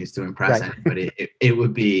 opportunities to impress anybody, it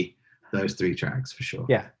would be those 3 tracks for sure.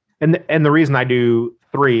 Yeah. And the reason I do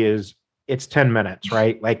 3 is it's 10 minutes,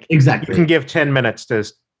 right? Like, exactly, you can give 10 minutes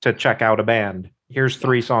to check out a band. Here's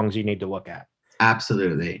 3 songs you need to look at.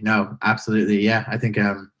 Absolutely. No, absolutely. Yeah. I think,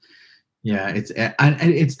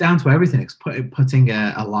 it's down to everything. It's putting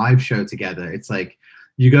a live show together. It's like,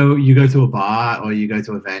 you go to a bar or you go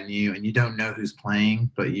to a venue and you don't know who's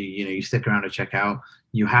playing, but you stick around to check out.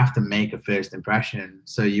 You have to make a first impression.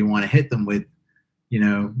 So you want to hit them with,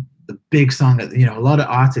 the big song that, a lot of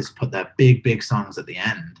artists put their big songs at the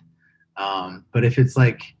end. But if it's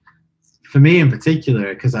like, for me in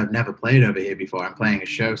particular, because I've never played over here before, I'm playing a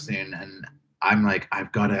show soon, and I'm like,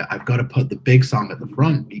 I've got to put the big song at the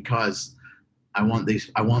front because I want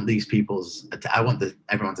these I want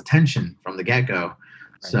everyone's attention from the get go. Right.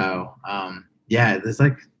 So yeah, there's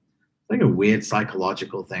like a weird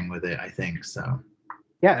psychological thing with it, I think. So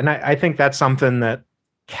Yeah, and I think that's something that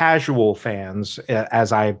casual fans,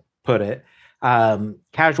 as I put it,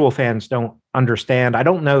 casual fans don't understand. I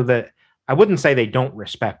don't know that I wouldn't say they don't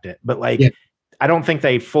respect it, but like yeah, I don't think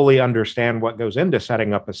they fully understand what goes into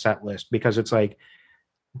setting up a set list because it's like,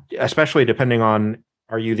 especially depending on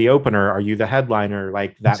are you the opener, are you the headliner,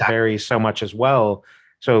 like that exactly. varies so much as well.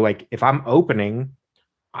 So like if I'm opening,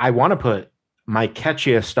 I want to put my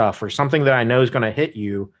catchiest stuff or something that I know is going to hit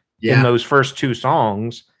you in Yeah, those first two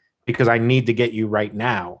songs because I need to get you right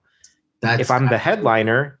now. If I'm the that's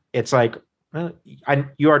headliner, it's like,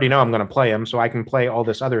 you already know I'm going to play them, so I can play all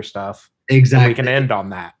this other stuff and we can exactly. end on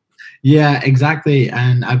that. Yeah, exactly.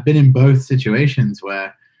 And I've been in both situations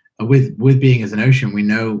where, with being as an ocean, we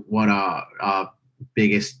know what our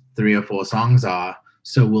biggest 3 or 4 songs are.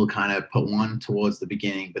 So we'll kind of put one towards the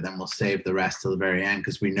beginning, but then we'll save the rest till the very end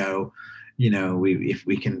because we know, we if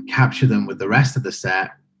we can capture them with the rest of the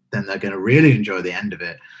set, then they're going to really enjoy the end of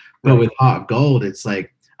it. But Right. with Heart of Gold, it's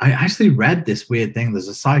like I actually read this weird thing. There's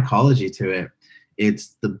a psychology to it.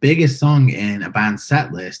 It's the biggest song in a band's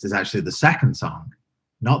set list is actually the second song,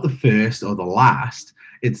 not the first or the last.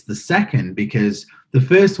 It's the second because the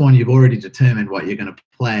first one you've already determined what you're going to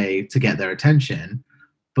play to get their attention,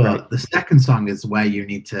 Right. but the second song is where you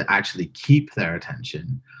need to actually keep their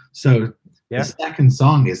attention. So the Yeah. second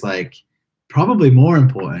song is like probably more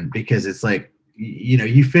important because it's like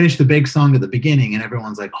you finish the big song at the beginning and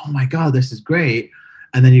everyone's like, oh my god, this is great,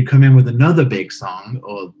 and then you come in with another big song,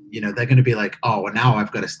 or they're going to be like, oh well, now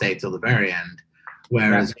I've got to stay till the very end. Yeah.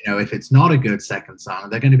 Whereas, if it's not a good second song,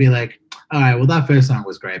 they're going to be like, all right, well, that first song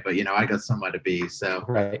was great, but I got somewhere to be. So,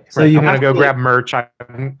 Right. so Right. you I'm going have to go to like, grab merch.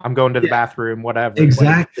 I'm going to the yeah, bathroom, whatever. Like,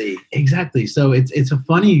 exactly. So it's a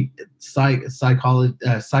funny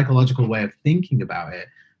psychological way of thinking about it.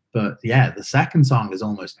 But yeah, the second song is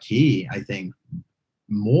almost key, I think,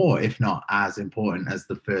 more, if not as important as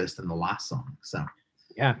the first and the last song. So,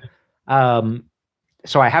 yeah. Um,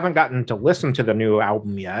 so I haven't gotten to listen to the new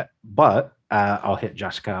album yet, but I'll hit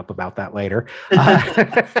Jessica up about that later.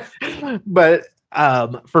 But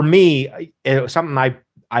for me, it was something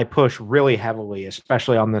I push really heavily,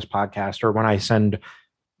 especially on this podcast or when I send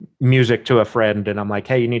music to a friend and I'm like,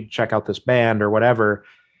 hey, you need to check out this band or whatever.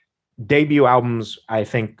 Debut albums, I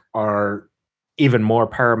think, are even more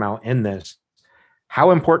paramount in this.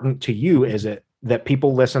 How important to you is it that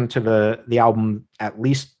people listen to the album, at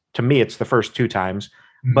least to me it's the first two times,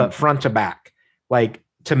 but front to back? Like,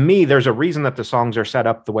 to me, there's a reason that the songs are set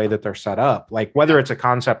up the way that they're set up, like whether it's a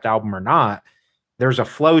concept album or not, there's a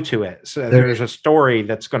flow to it, so there's a story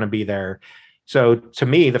that's going to be there. So to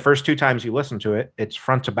me, the first two times you listen to it, it's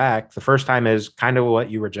front to back. The first time is kind of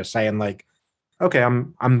what you were just saying, like, okay,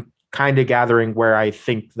 I'm kind of gathering where I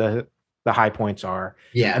think the high points are.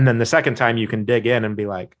 yeah, And then the second time you can dig in and be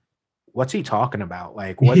like, what's he talking about?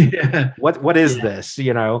 Like, yeah, what is this?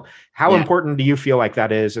 How yeah. important do you feel like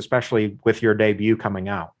that is, especially with your debut coming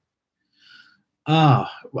out? Oh,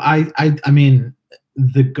 I mean,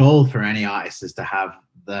 the goal for any artist is to have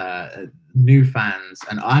the new fans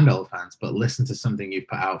and old fans, but listen to something you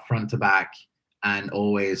put out front to back and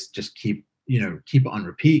always just keep it on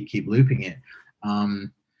repeat, keep looping it.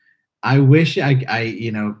 I wish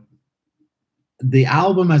the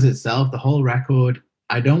album as itself, the whole record.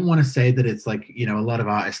 I don't want to say that it's like, a lot of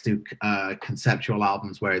artists do conceptual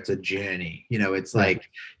albums where it's a journey. It's Right. like,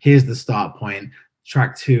 here's the start point.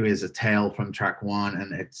 Track 2 is a tale from track 1,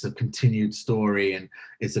 and it's a continued story, and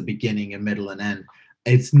it's a beginning, a middle, and end.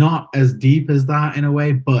 It's not as deep as that in a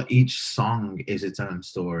way, but each song is its own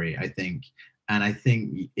story, I think. And I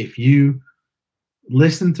think if you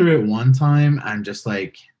listen through it one time and just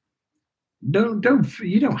like, don't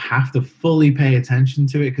you don't have to fully pay attention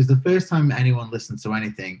to it, because the first time anyone listens to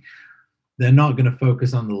anything, they're not going to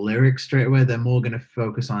focus on the lyrics straight away. They're more going to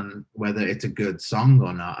focus on whether it's a good song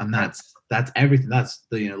or not, and that's everything. That's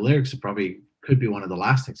the lyrics are probably could be one of the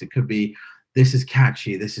last things. It could be, this is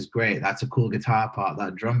catchy, this is great, that's a cool guitar part,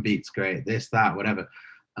 that drum beat's great, this, that, whatever.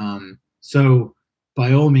 So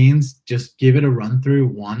by all means, just give it a run through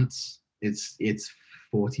once. It's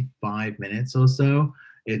 45 minutes or so.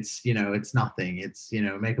 It's nothing. It's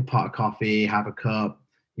make a pot of coffee, have a cup,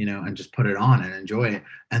 and just put it on and enjoy it.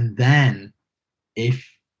 And then if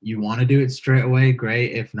you want to do it straight away,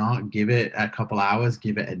 great. If not, give it a couple hours,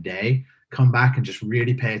 give it a day, come back and just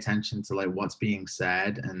really pay attention to like what's being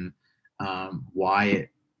said and why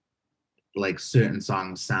like certain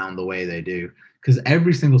songs sound the way they do, because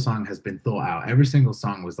every single song has been thought out. Every single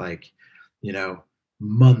song was like, you know,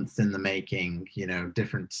 months in the making, you know,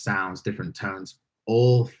 different sounds, different tones,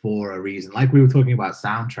 all for a reason. Like we were talking about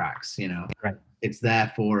soundtracks, you know, Right. it's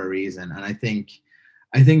there for a reason. And I think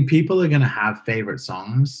people are gonna have favorite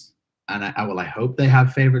songs, and I hope they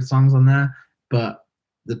have favorite songs on there. But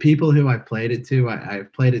the people who I've played it to,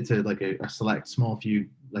 I've played it to like a select small few,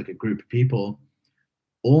 like a group of people.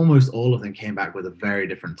 Almost all of them came back with a very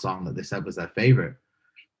different song that they said was their favorite.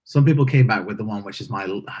 Some people came back with the one which is my,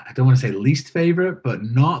 I don't want to say least favorite, but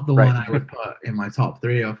not the Right. one I would put in my top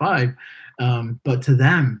 3 or 5. But to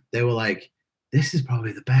them, they were like, "This is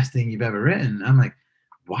probably the best thing you've ever written." I'm like,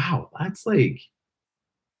 "Wow, that's like,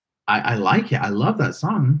 I like it. I love that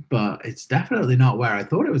song, but it's definitely not where I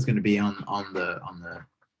thought it was going to be on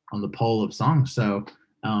the poll of songs." So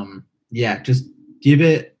yeah, just give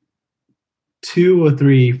it 2 or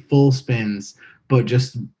 3 full spins, but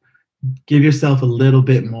just give yourself a little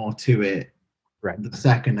bit more to it Right. the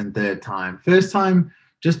second and third time. First time,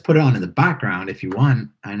 just put it on in the background if you want,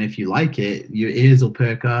 and if you like it, your ears will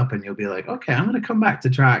perk up, and you'll be like, "Okay, I'm gonna come back to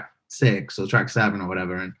track 6 or track 7 or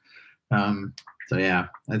whatever." And so yeah,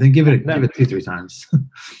 I think give it 2-3 times.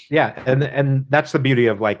 Yeah, and that's the beauty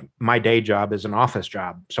of like my day job is an office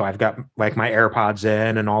job. So I've got like my AirPods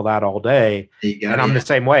in and all that all day. There you go. And I'm Yeah. the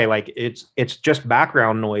same way. Like it's just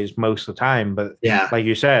background noise most of the time. But Yeah. like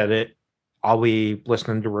you said, I'll be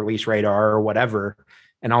listening to Release Radar or whatever.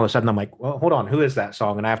 And all of a sudden I'm like, well, hold on, who is that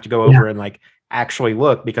song? And I have to go over and like actually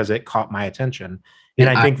look because it caught my attention. And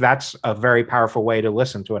I think that's a very powerful way to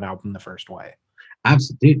listen to an album the first way.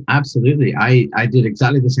 Absolutely. I did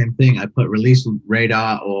exactly the same thing. I put Release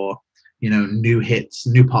Radar, or new hits,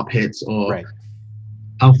 new pop hits, or Right.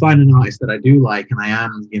 I'll find an artist that I do like and I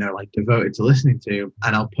am, like devoted to listening to,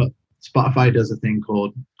 and I'll put, Spotify does a thing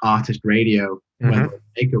called artist radio, where Mhm.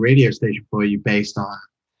 they make a radio station for you based on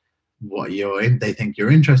what they think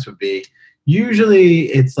your interest would be.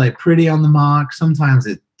 Usually it's like pretty on the mark. Sometimes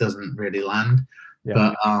it doesn't really land.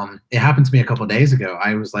 Yeah. But it happened to me a couple of days ago.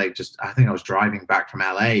 I was like, I think I was driving back from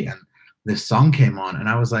LA, and this song came on, and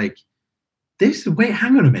I was like, wait,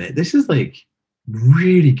 hang on a minute. This is like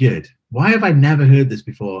really good. Why have I never heard this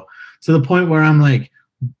before? To the point where I'm like,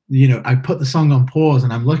 I put the song on pause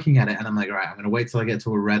and I'm looking at it and I'm like, all right, I'm going to wait till I get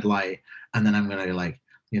to a red light, and then I'm going to like,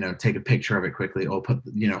 take a picture of it quickly, or put,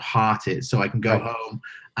 heart it, so I can go home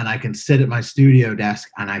and I can sit at my studio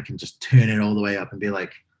desk and I can just turn it all the way up and be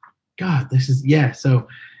like, God, this is, yeah. So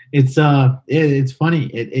it's funny.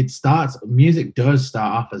 Music does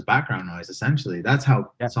start off as background noise. Essentially, that's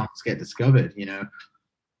how songs get discovered.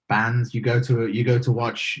 Bands, you go to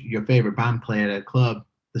watch your favorite band play at a club,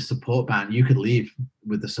 the support band. You could leave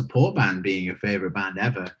with the support band being your favorite band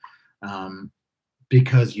ever,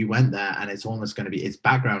 because you went there, and it's almost going to be, it's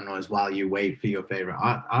background noise while you wait for your favorite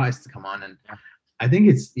artist to come on. And I think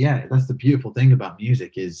that's the beautiful thing about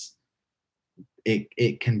music, is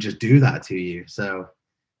it can just do that to you. So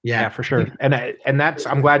yeah, for sure. And that's,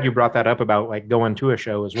 I'm glad you brought that up about like going to a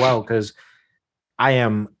show as well, because I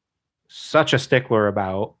am such a stickler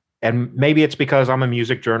about, and maybe it's because I'm a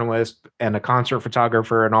music journalist and a concert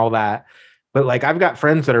photographer and all that, but like I've got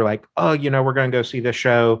friends that are like, oh, we're going to go see this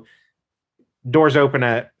show. Doors open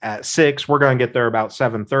at 6. We're going to get there about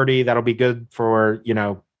 7:30. That'll be good for,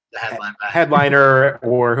 the headliner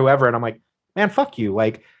or whoever. And I'm like, man, fuck you.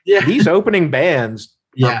 Like these opening bands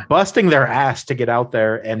are busting their ass to get out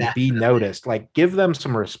there and be noticed. Like, give them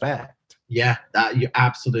some respect. Yeah, you're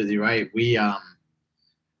absolutely right. We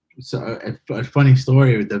so a funny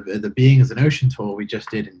story with the Being As an Ocean tour we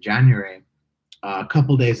just did in January. A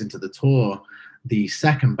couple days into the tour, the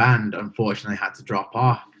second band unfortunately had to drop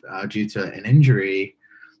off due to an injury.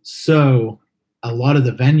 So a lot of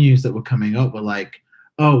the venues that were coming up were like,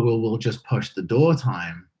 oh, we'll just push the door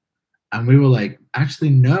time. And we were like, actually,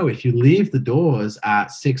 no, if you leave the doors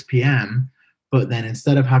at 6 p.m., but then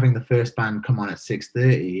instead of having the first band come on at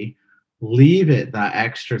 6:30, leave it that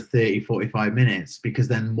extra 30, 45 minutes, because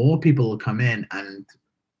then more people will come in and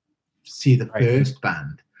see the first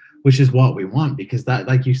band, which is what we want. Because that,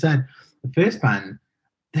 like you said, the first band,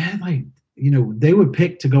 they're like, they were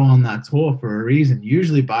picked to go on that tour for a reason,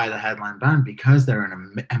 usually by the headline band, because they're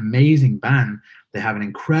an amazing band. They have an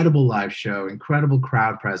incredible live show, incredible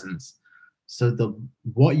crowd presence. So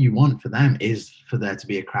what you want for them is for there to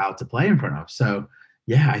be a crowd to play in front of. So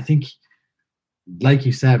yeah, I think, like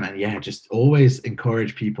you said, man, just always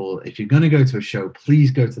encourage people, if you're going to go to a show,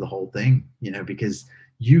 please go to the whole thing, because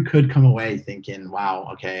you could come away thinking, wow,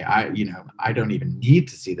 okay, I don't even need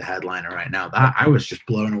to see the headliner right now. That I was just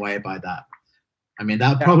blown away by that. I mean,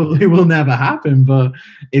 that probably will never happen, but I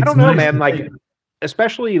it's don't know, nice man. to Like, think.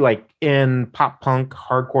 especially like in pop punk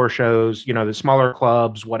hardcore shows, the smaller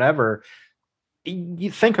clubs, whatever.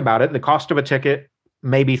 You think about it, the cost of a ticket,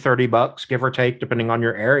 maybe $30, give or take, depending on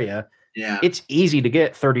your area. Yeah, It's easy to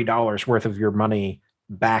get $30 worth of your money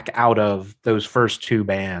back out of those first two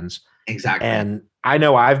bands. exactly. And I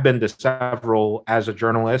know I've been to several as a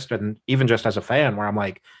journalist and even just as a fan where I'm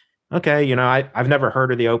like, okay, I've never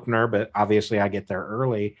heard of the opener, but obviously I get there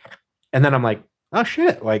early. And then I'm like, oh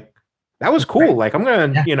shit, like that was That's great. cool. Like I'm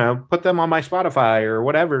gonna, Yeah, put them on my Spotify or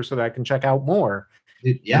whatever so that I can check out more.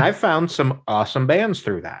 dude, And yeah. I've found some awesome bands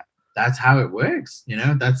through that. That's how it works.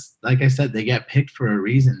 That's like I said, they get picked for a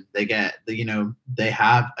reason. They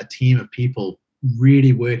have a team of people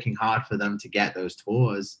really working hard for them to get those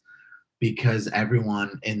tours because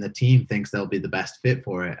everyone in the team thinks they'll be the best fit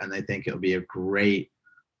for it, and they think it'll be a great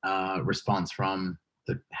response from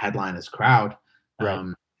the headliners crowd.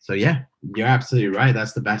 Right. So yeah, you're absolutely right.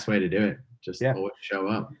 That's the best way to do it. Just Yeah. always show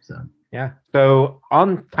up. So Yeah. So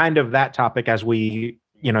on kind of that topic, as we,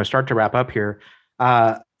 start to wrap up here,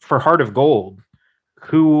 for Heart of Gold,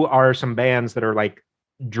 who are some bands that are like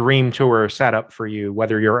dream tour setup for you,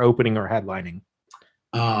 whether you're opening or headlining?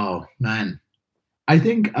 oh man, I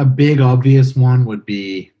think a big obvious one would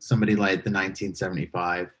be somebody like the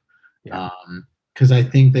 1975, Yeah. because I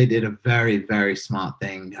think they did a very, very smart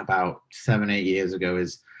thing about 7, 8 years ago.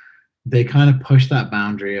 Is they kind of pushed that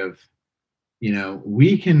boundary of,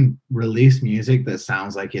 we can release music that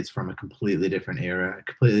sounds like it's from a completely different era, a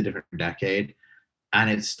completely different decade, and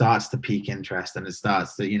it starts to pique interest, and it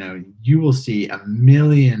starts to, you will see a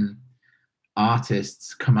million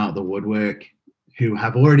artists come out the woodwork who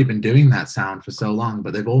have already been doing that sound for so long,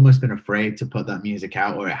 but they've almost been afraid to put that music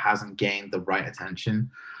out or it hasn't gained the right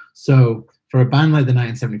attention. So for a band like the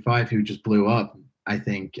 1975 who just blew up, I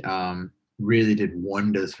think really did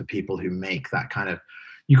wonders for people who make that kind of,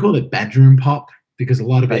 you call it bedroom pop, because a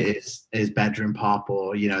lot of Right. it is bedroom pop,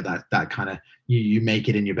 or that kind of, you make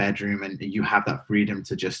it in your bedroom and you have that freedom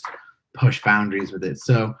to just push boundaries with it.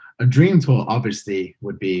 So a dream tour obviously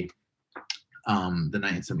would be the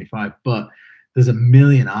 1975, but there's a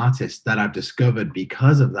million artists that I've discovered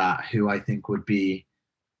because of that who I think would be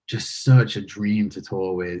just such a dream to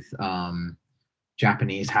tour with.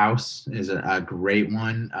 Japanese House is a great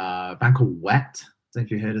one. A band called Wet. I don't know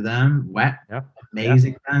if you heard of them. Wet, Yeah. Yeah.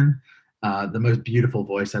 amazing band. The most beautiful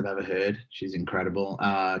voice I've ever heard. She's incredible.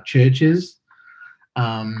 Churches.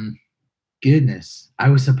 Goodness, I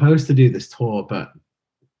was supposed to do this tour, but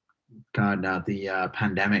God, the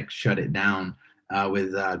pandemic shut it down.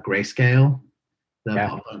 With Grayscale, the Yeah.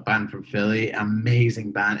 pop punk band from Philly,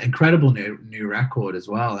 amazing band, incredible new record as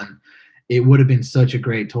well, and it would have been such a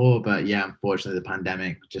great tour, but yeah, unfortunately, the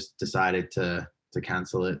pandemic just decided to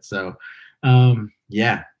cancel it. So,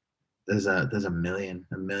 yeah, there's a million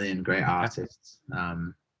great Yeah. artists.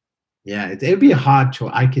 Yeah, it'd be a hard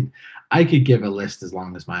choice. I could give a list as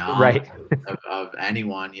long as my arm Right. of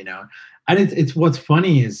anyone, and it's what's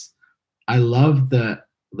funny is I love the,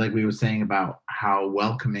 like we were saying about how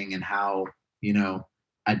welcoming and how,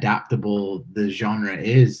 adaptable the genre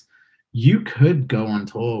is. You could go on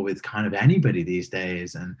tour with kind of anybody these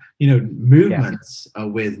days, and Yeah. movements are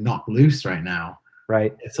with Knock Loose right now.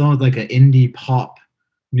 Right. It's almost like an indie pop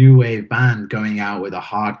new wave band going out with a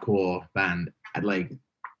hardcore band. And like,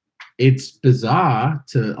 it's bizarre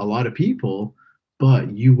to a lot of people,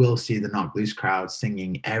 but you will see the Knock Loose crowd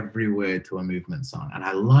singing every word to a movement song. And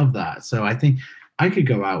I love that. So I think I could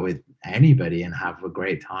go out with anybody and have a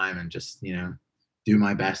great time and just, do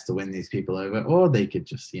my best to win these people over, or they could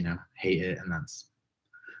just, hate it. And that's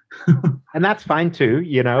And that's fine too.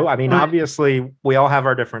 I mean, right. obviously we all have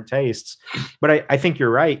our different tastes, but I think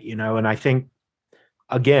you're right, and I think,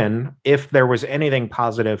 again, if there was anything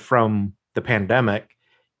positive from the pandemic,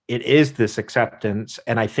 it is this acceptance.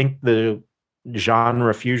 And I think the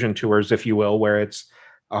genre fusion tours, if you will, where it's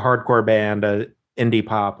a hardcore band, a indie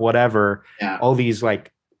pop, whatever, Yeah. all these,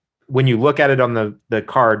 like, when you look at it on the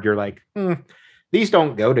card, you're like, these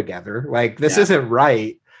don't go together. Like, this Yeah. isn't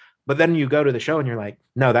right. But then you go to the show and you're like,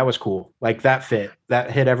 no, that was cool. Like, that fit,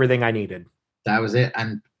 that hit everything I needed. That was it.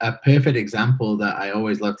 And a perfect example that I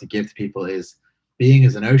always love to give to people is Being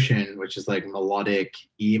as an Ocean, which is like melodic,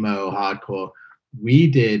 emo, hardcore. We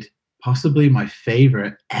did possibly my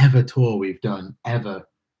favorite ever tour we've done ever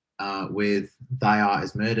with Thy Art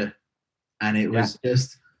is Murder. And it was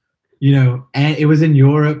just, and it was in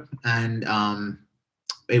Europe, and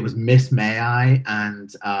it was Miss May I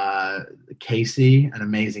and Casey, an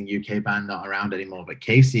amazing UK band not around anymore, but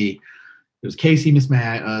Casey, it was Casey, Miss May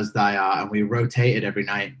I, us, Thy Art, and we rotated every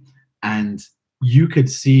night. And you could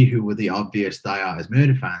see who were the obvious Die Artist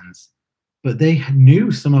Murder fans, but they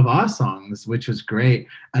knew some of our songs, which was great.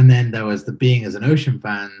 And then there was the Being as an Ocean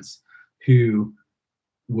fans who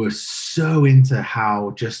were so into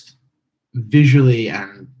how just visually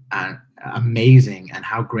and amazing and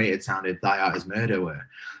how great it sounded Die Artist Murder were.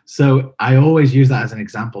 So I always use that as an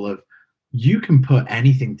example of you can put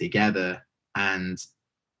anything together and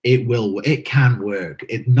it can work.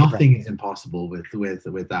 Nothing is impossible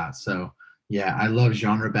with that. So yeah, I love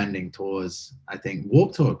genre bending tours. I think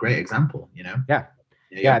Warped Tour, great example, you know?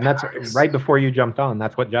 Yeah, and that's right before you jumped on.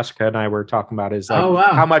 That's what Jessica and I were talking about, is like, oh,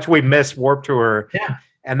 wow, how much we miss Warped Tour. Yeah.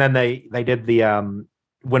 And then they did the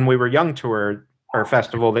When We Were Young tour, or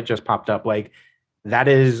festival that just popped up. Like, that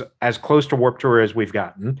is as close to Warped Tour as we've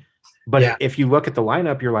gotten. But Yeah. if you look at the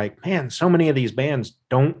lineup, you're like, man, so many of these bands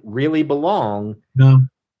don't really belong. No.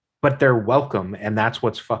 But they're welcome, and that's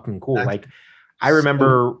what's fucking cool. Like, I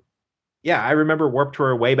remember Warped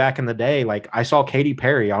Tour way back in the day. Like, I saw Katy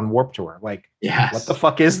Perry on Warped Tour. Like, yes, what the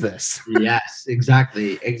fuck is this? Yes,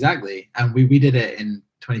 exactly. And we did it in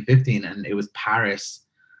 2015, and it was Paris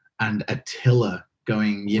and Attila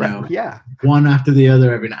going, you know, one after the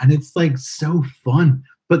other every night, and it's like so fun.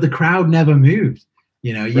 But the crowd never moved.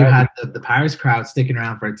 You know, you had the Paris crowd sticking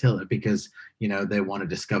around for Attila because, you know, they want to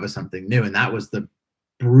discover something new, and that was the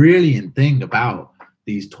brilliant thing about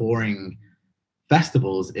these touring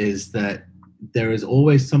festivals, is that there is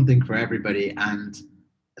always something for everybody, and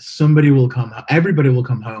everybody will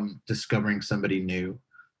come home discovering somebody new,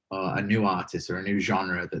 a new artist or a new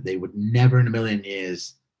genre that they would never in a million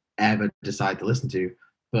years ever decide to listen to,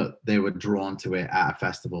 but they were drawn to it at a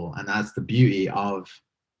festival. And that's the beauty of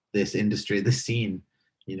this industry, this scene.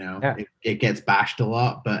 You know, it gets bashed a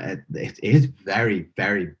lot, but it is very,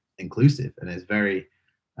 very inclusive, and it's very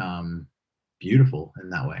beautiful in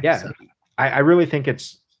that way. Yeah, so I really think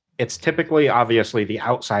it's typically, obviously, the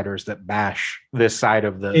outsiders that bash this side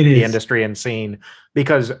of the industry and scene,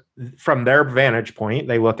 because from their vantage point,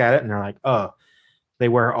 they look at it and they're like, oh, they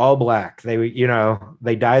wear all black, they, you know,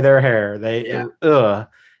 they dye their hair,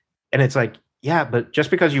 and it's like, yeah, but just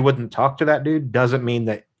because you wouldn't talk to that dude doesn't mean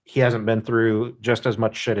that he hasn't been through just as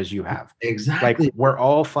much shit as you have. Exactly. Like, we're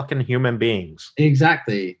all fucking human beings.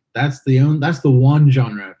 Exactly. That's the one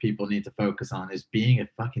genre people need to focus on, is being a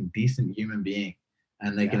fucking decent human being.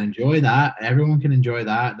 And they can enjoy that. Everyone can enjoy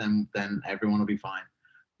that. Then everyone will be fine.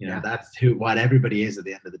 You know, that's what everybody is at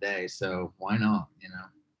the end of the day. So why not? You know.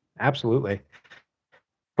 Absolutely.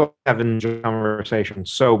 I've enjoyed the conversation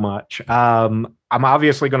so much. I'm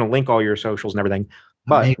obviously going to link all your socials and everything,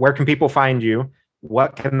 but where can people find you?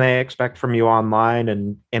 What can they expect from you online,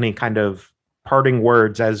 and any kind of parting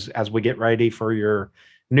words as we get ready for your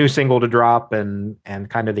new single to drop and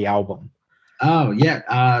kind of the album? Oh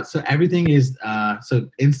yeah. So everything is so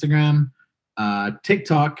Instagram,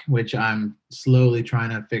 TikTok, which I'm slowly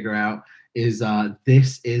trying to figure out, is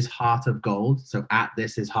This Is Heart of Gold. So at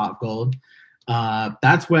This Is Heart of Gold.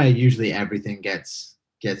 That's where usually everything gets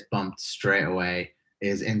bumped straight away.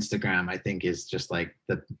 Is Instagram, I think, is just like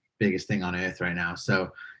the biggest thing on earth right now.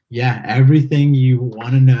 So yeah, everything you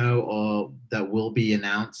want to know or that will be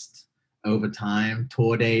announced over time,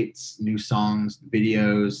 tour dates, new songs,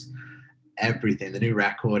 videos, everything, the new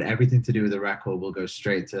record, everything to do with the record will go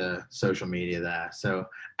straight to social media there. So,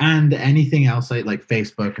 and anything else like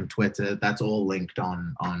Facebook and Twitter, that's all linked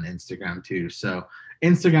on Instagram too. So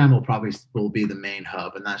Instagram will be the main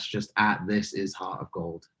hub, and that's just at This Is Heart of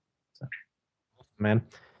Gold. So. Man,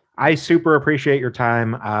 I super appreciate your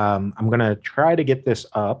time. I'm going to try to get this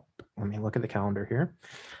up. Let me look at the calendar here.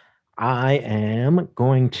 I am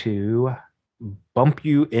going to bump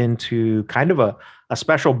you into kind of a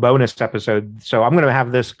special bonus episode. So I'm going to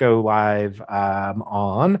have this go live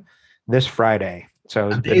on this Friday. So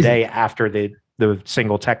Amazing. The day after the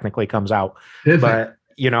single technically comes out. Perfect. But,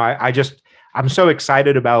 you know, I'm so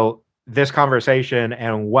excited about this conversation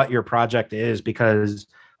and what your project is, because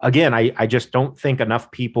again, I just don't think enough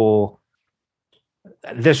people,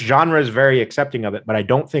 this genre is very accepting of it, but I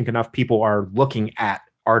don't think enough people are looking at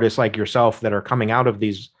artists like yourself that are coming out of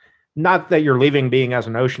these, not that you're leaving Being as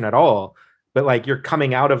an Ocean at all, but like you're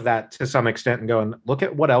coming out of that to some extent and going, look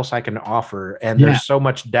at what else I can offer. And there's so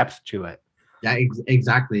much depth to it. Yeah,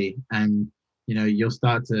 exactly. And, you know, you'll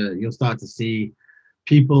start to see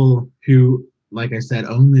people who, like I said,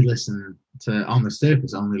 on the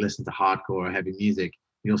surface, only listen to hardcore or heavy music.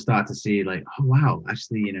 You'll start to see like, oh wow,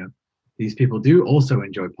 actually, you know, these people do also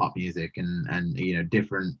enjoy pop music and you know,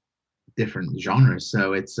 different genres.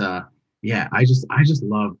 So it's yeah, I just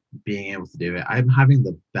love being able to do it. I'm having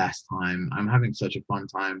the best time. I'm having such a fun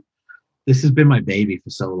time this has been my baby for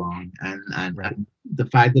so long, Right. and the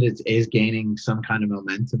fact that it is gaining some kind of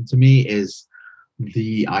momentum to me is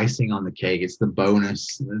the icing on the cake. It's the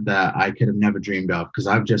bonus that I could have never dreamed of, because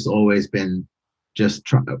I've just always been just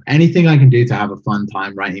anything I can do to have a fun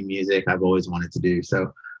time writing music. I've always wanted to do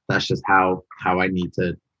so. That's just how I need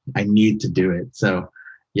to do it. So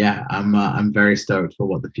yeah, I'm very stoked for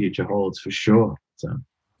what the future holds for sure. So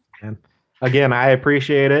And again, I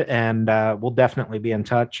appreciate it, and we'll definitely be in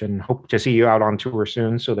touch and hope to see you out on tour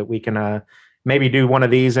soon so that we can maybe do one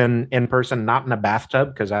of these in person, not in a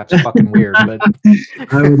bathtub because that's fucking weird. But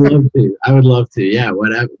I would love to. I would love to. Yeah,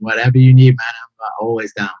 whatever you need, man. I'm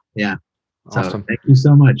always down. Yeah. So awesome. thank you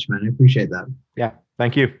so much, man. I appreciate that. Yeah.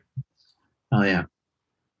 Thank you. Oh yeah.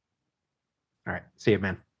 All right. See you,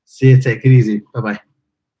 man. See you. Take it easy. Bye bye.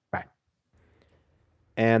 Bye.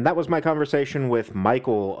 And that was my conversation with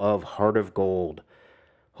Michael of Heart of Gold.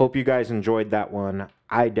 Hope you guys enjoyed that one.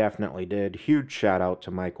 I definitely did. Huge shout out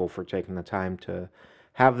to Michael for taking the time to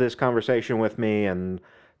have this conversation with me and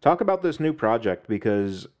talk about this new project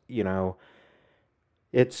because,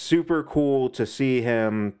 it's super cool to see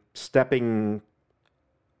him stepping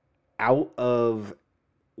out of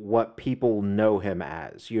what people know him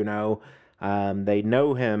as. They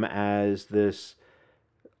know him as this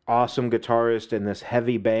awesome guitarist in this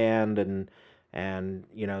heavy band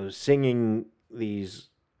and singing these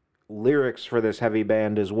lyrics for this heavy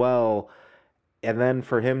band as well. And then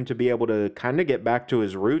for him to be able to kind of get back to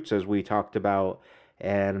his roots, as we talked about,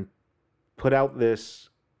 and put out this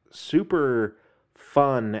super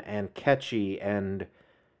fun and catchy and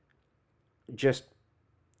just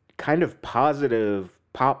kind of positive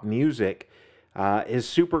pop music is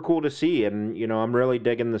super cool to see. And, I'm really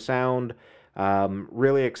digging the sound.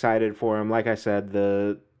 Really excited for him. Like I said,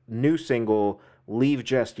 the new single, Leave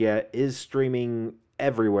Just Yet, is streaming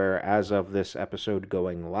everywhere as of this episode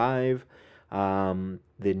going live. The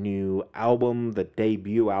new album, the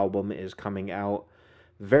debut album, is coming out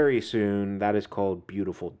very soon. That is called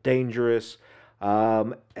Beautiful Dangerous.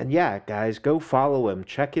 And yeah, guys, go follow him.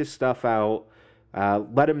 Check his stuff out.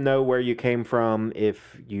 Let him know where you came from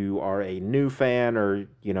if you are a new fan or,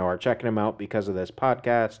 are checking him out because of this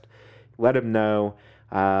podcast. Let him know.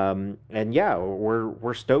 And yeah,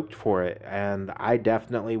 we're stoked for it. And I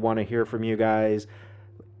definitely want to hear from you guys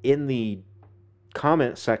in the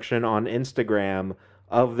comment section on Instagram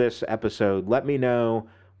of this episode. Let me know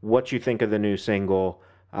what you think of the new single.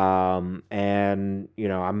 And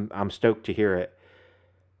I'm stoked to hear it.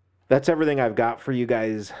 That's everything I've got for you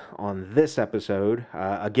guys on this episode.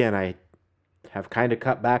 Again, I have kind of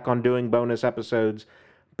cut back on doing bonus episodes,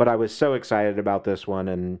 but I was so excited about this one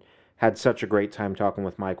and had such a great time talking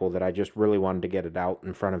with Michael that I just really wanted to get it out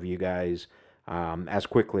in front of you guys as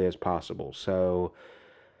quickly as possible. So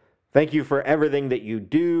thank you for everything that you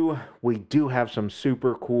do. We do have some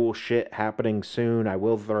super cool shit happening soon. I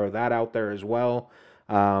will throw that out there as well.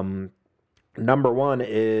 Number one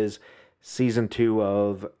is season 2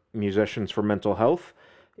 of Musicians for Mental Health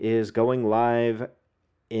is going live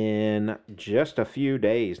in just a few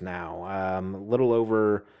days now. A little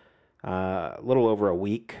over a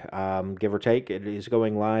week, give or take. It is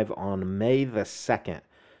going live on May the 2nd.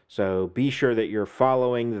 So be sure that you're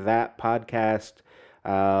following that podcast.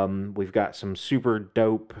 We've got some super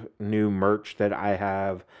dope new merch that I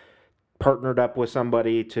have partnered up with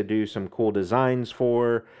somebody to do some cool designs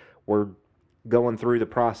for. We're going through the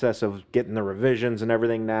process of getting the revisions and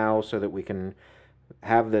everything now so that we can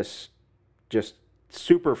have this just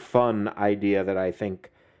super fun idea that I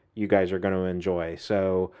think you guys are going to enjoy.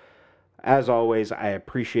 So, as always, I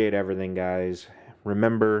appreciate everything, guys.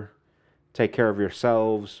 Remember, take care of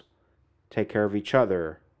yourselves, take care of each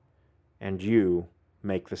other, and you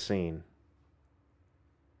make the scene.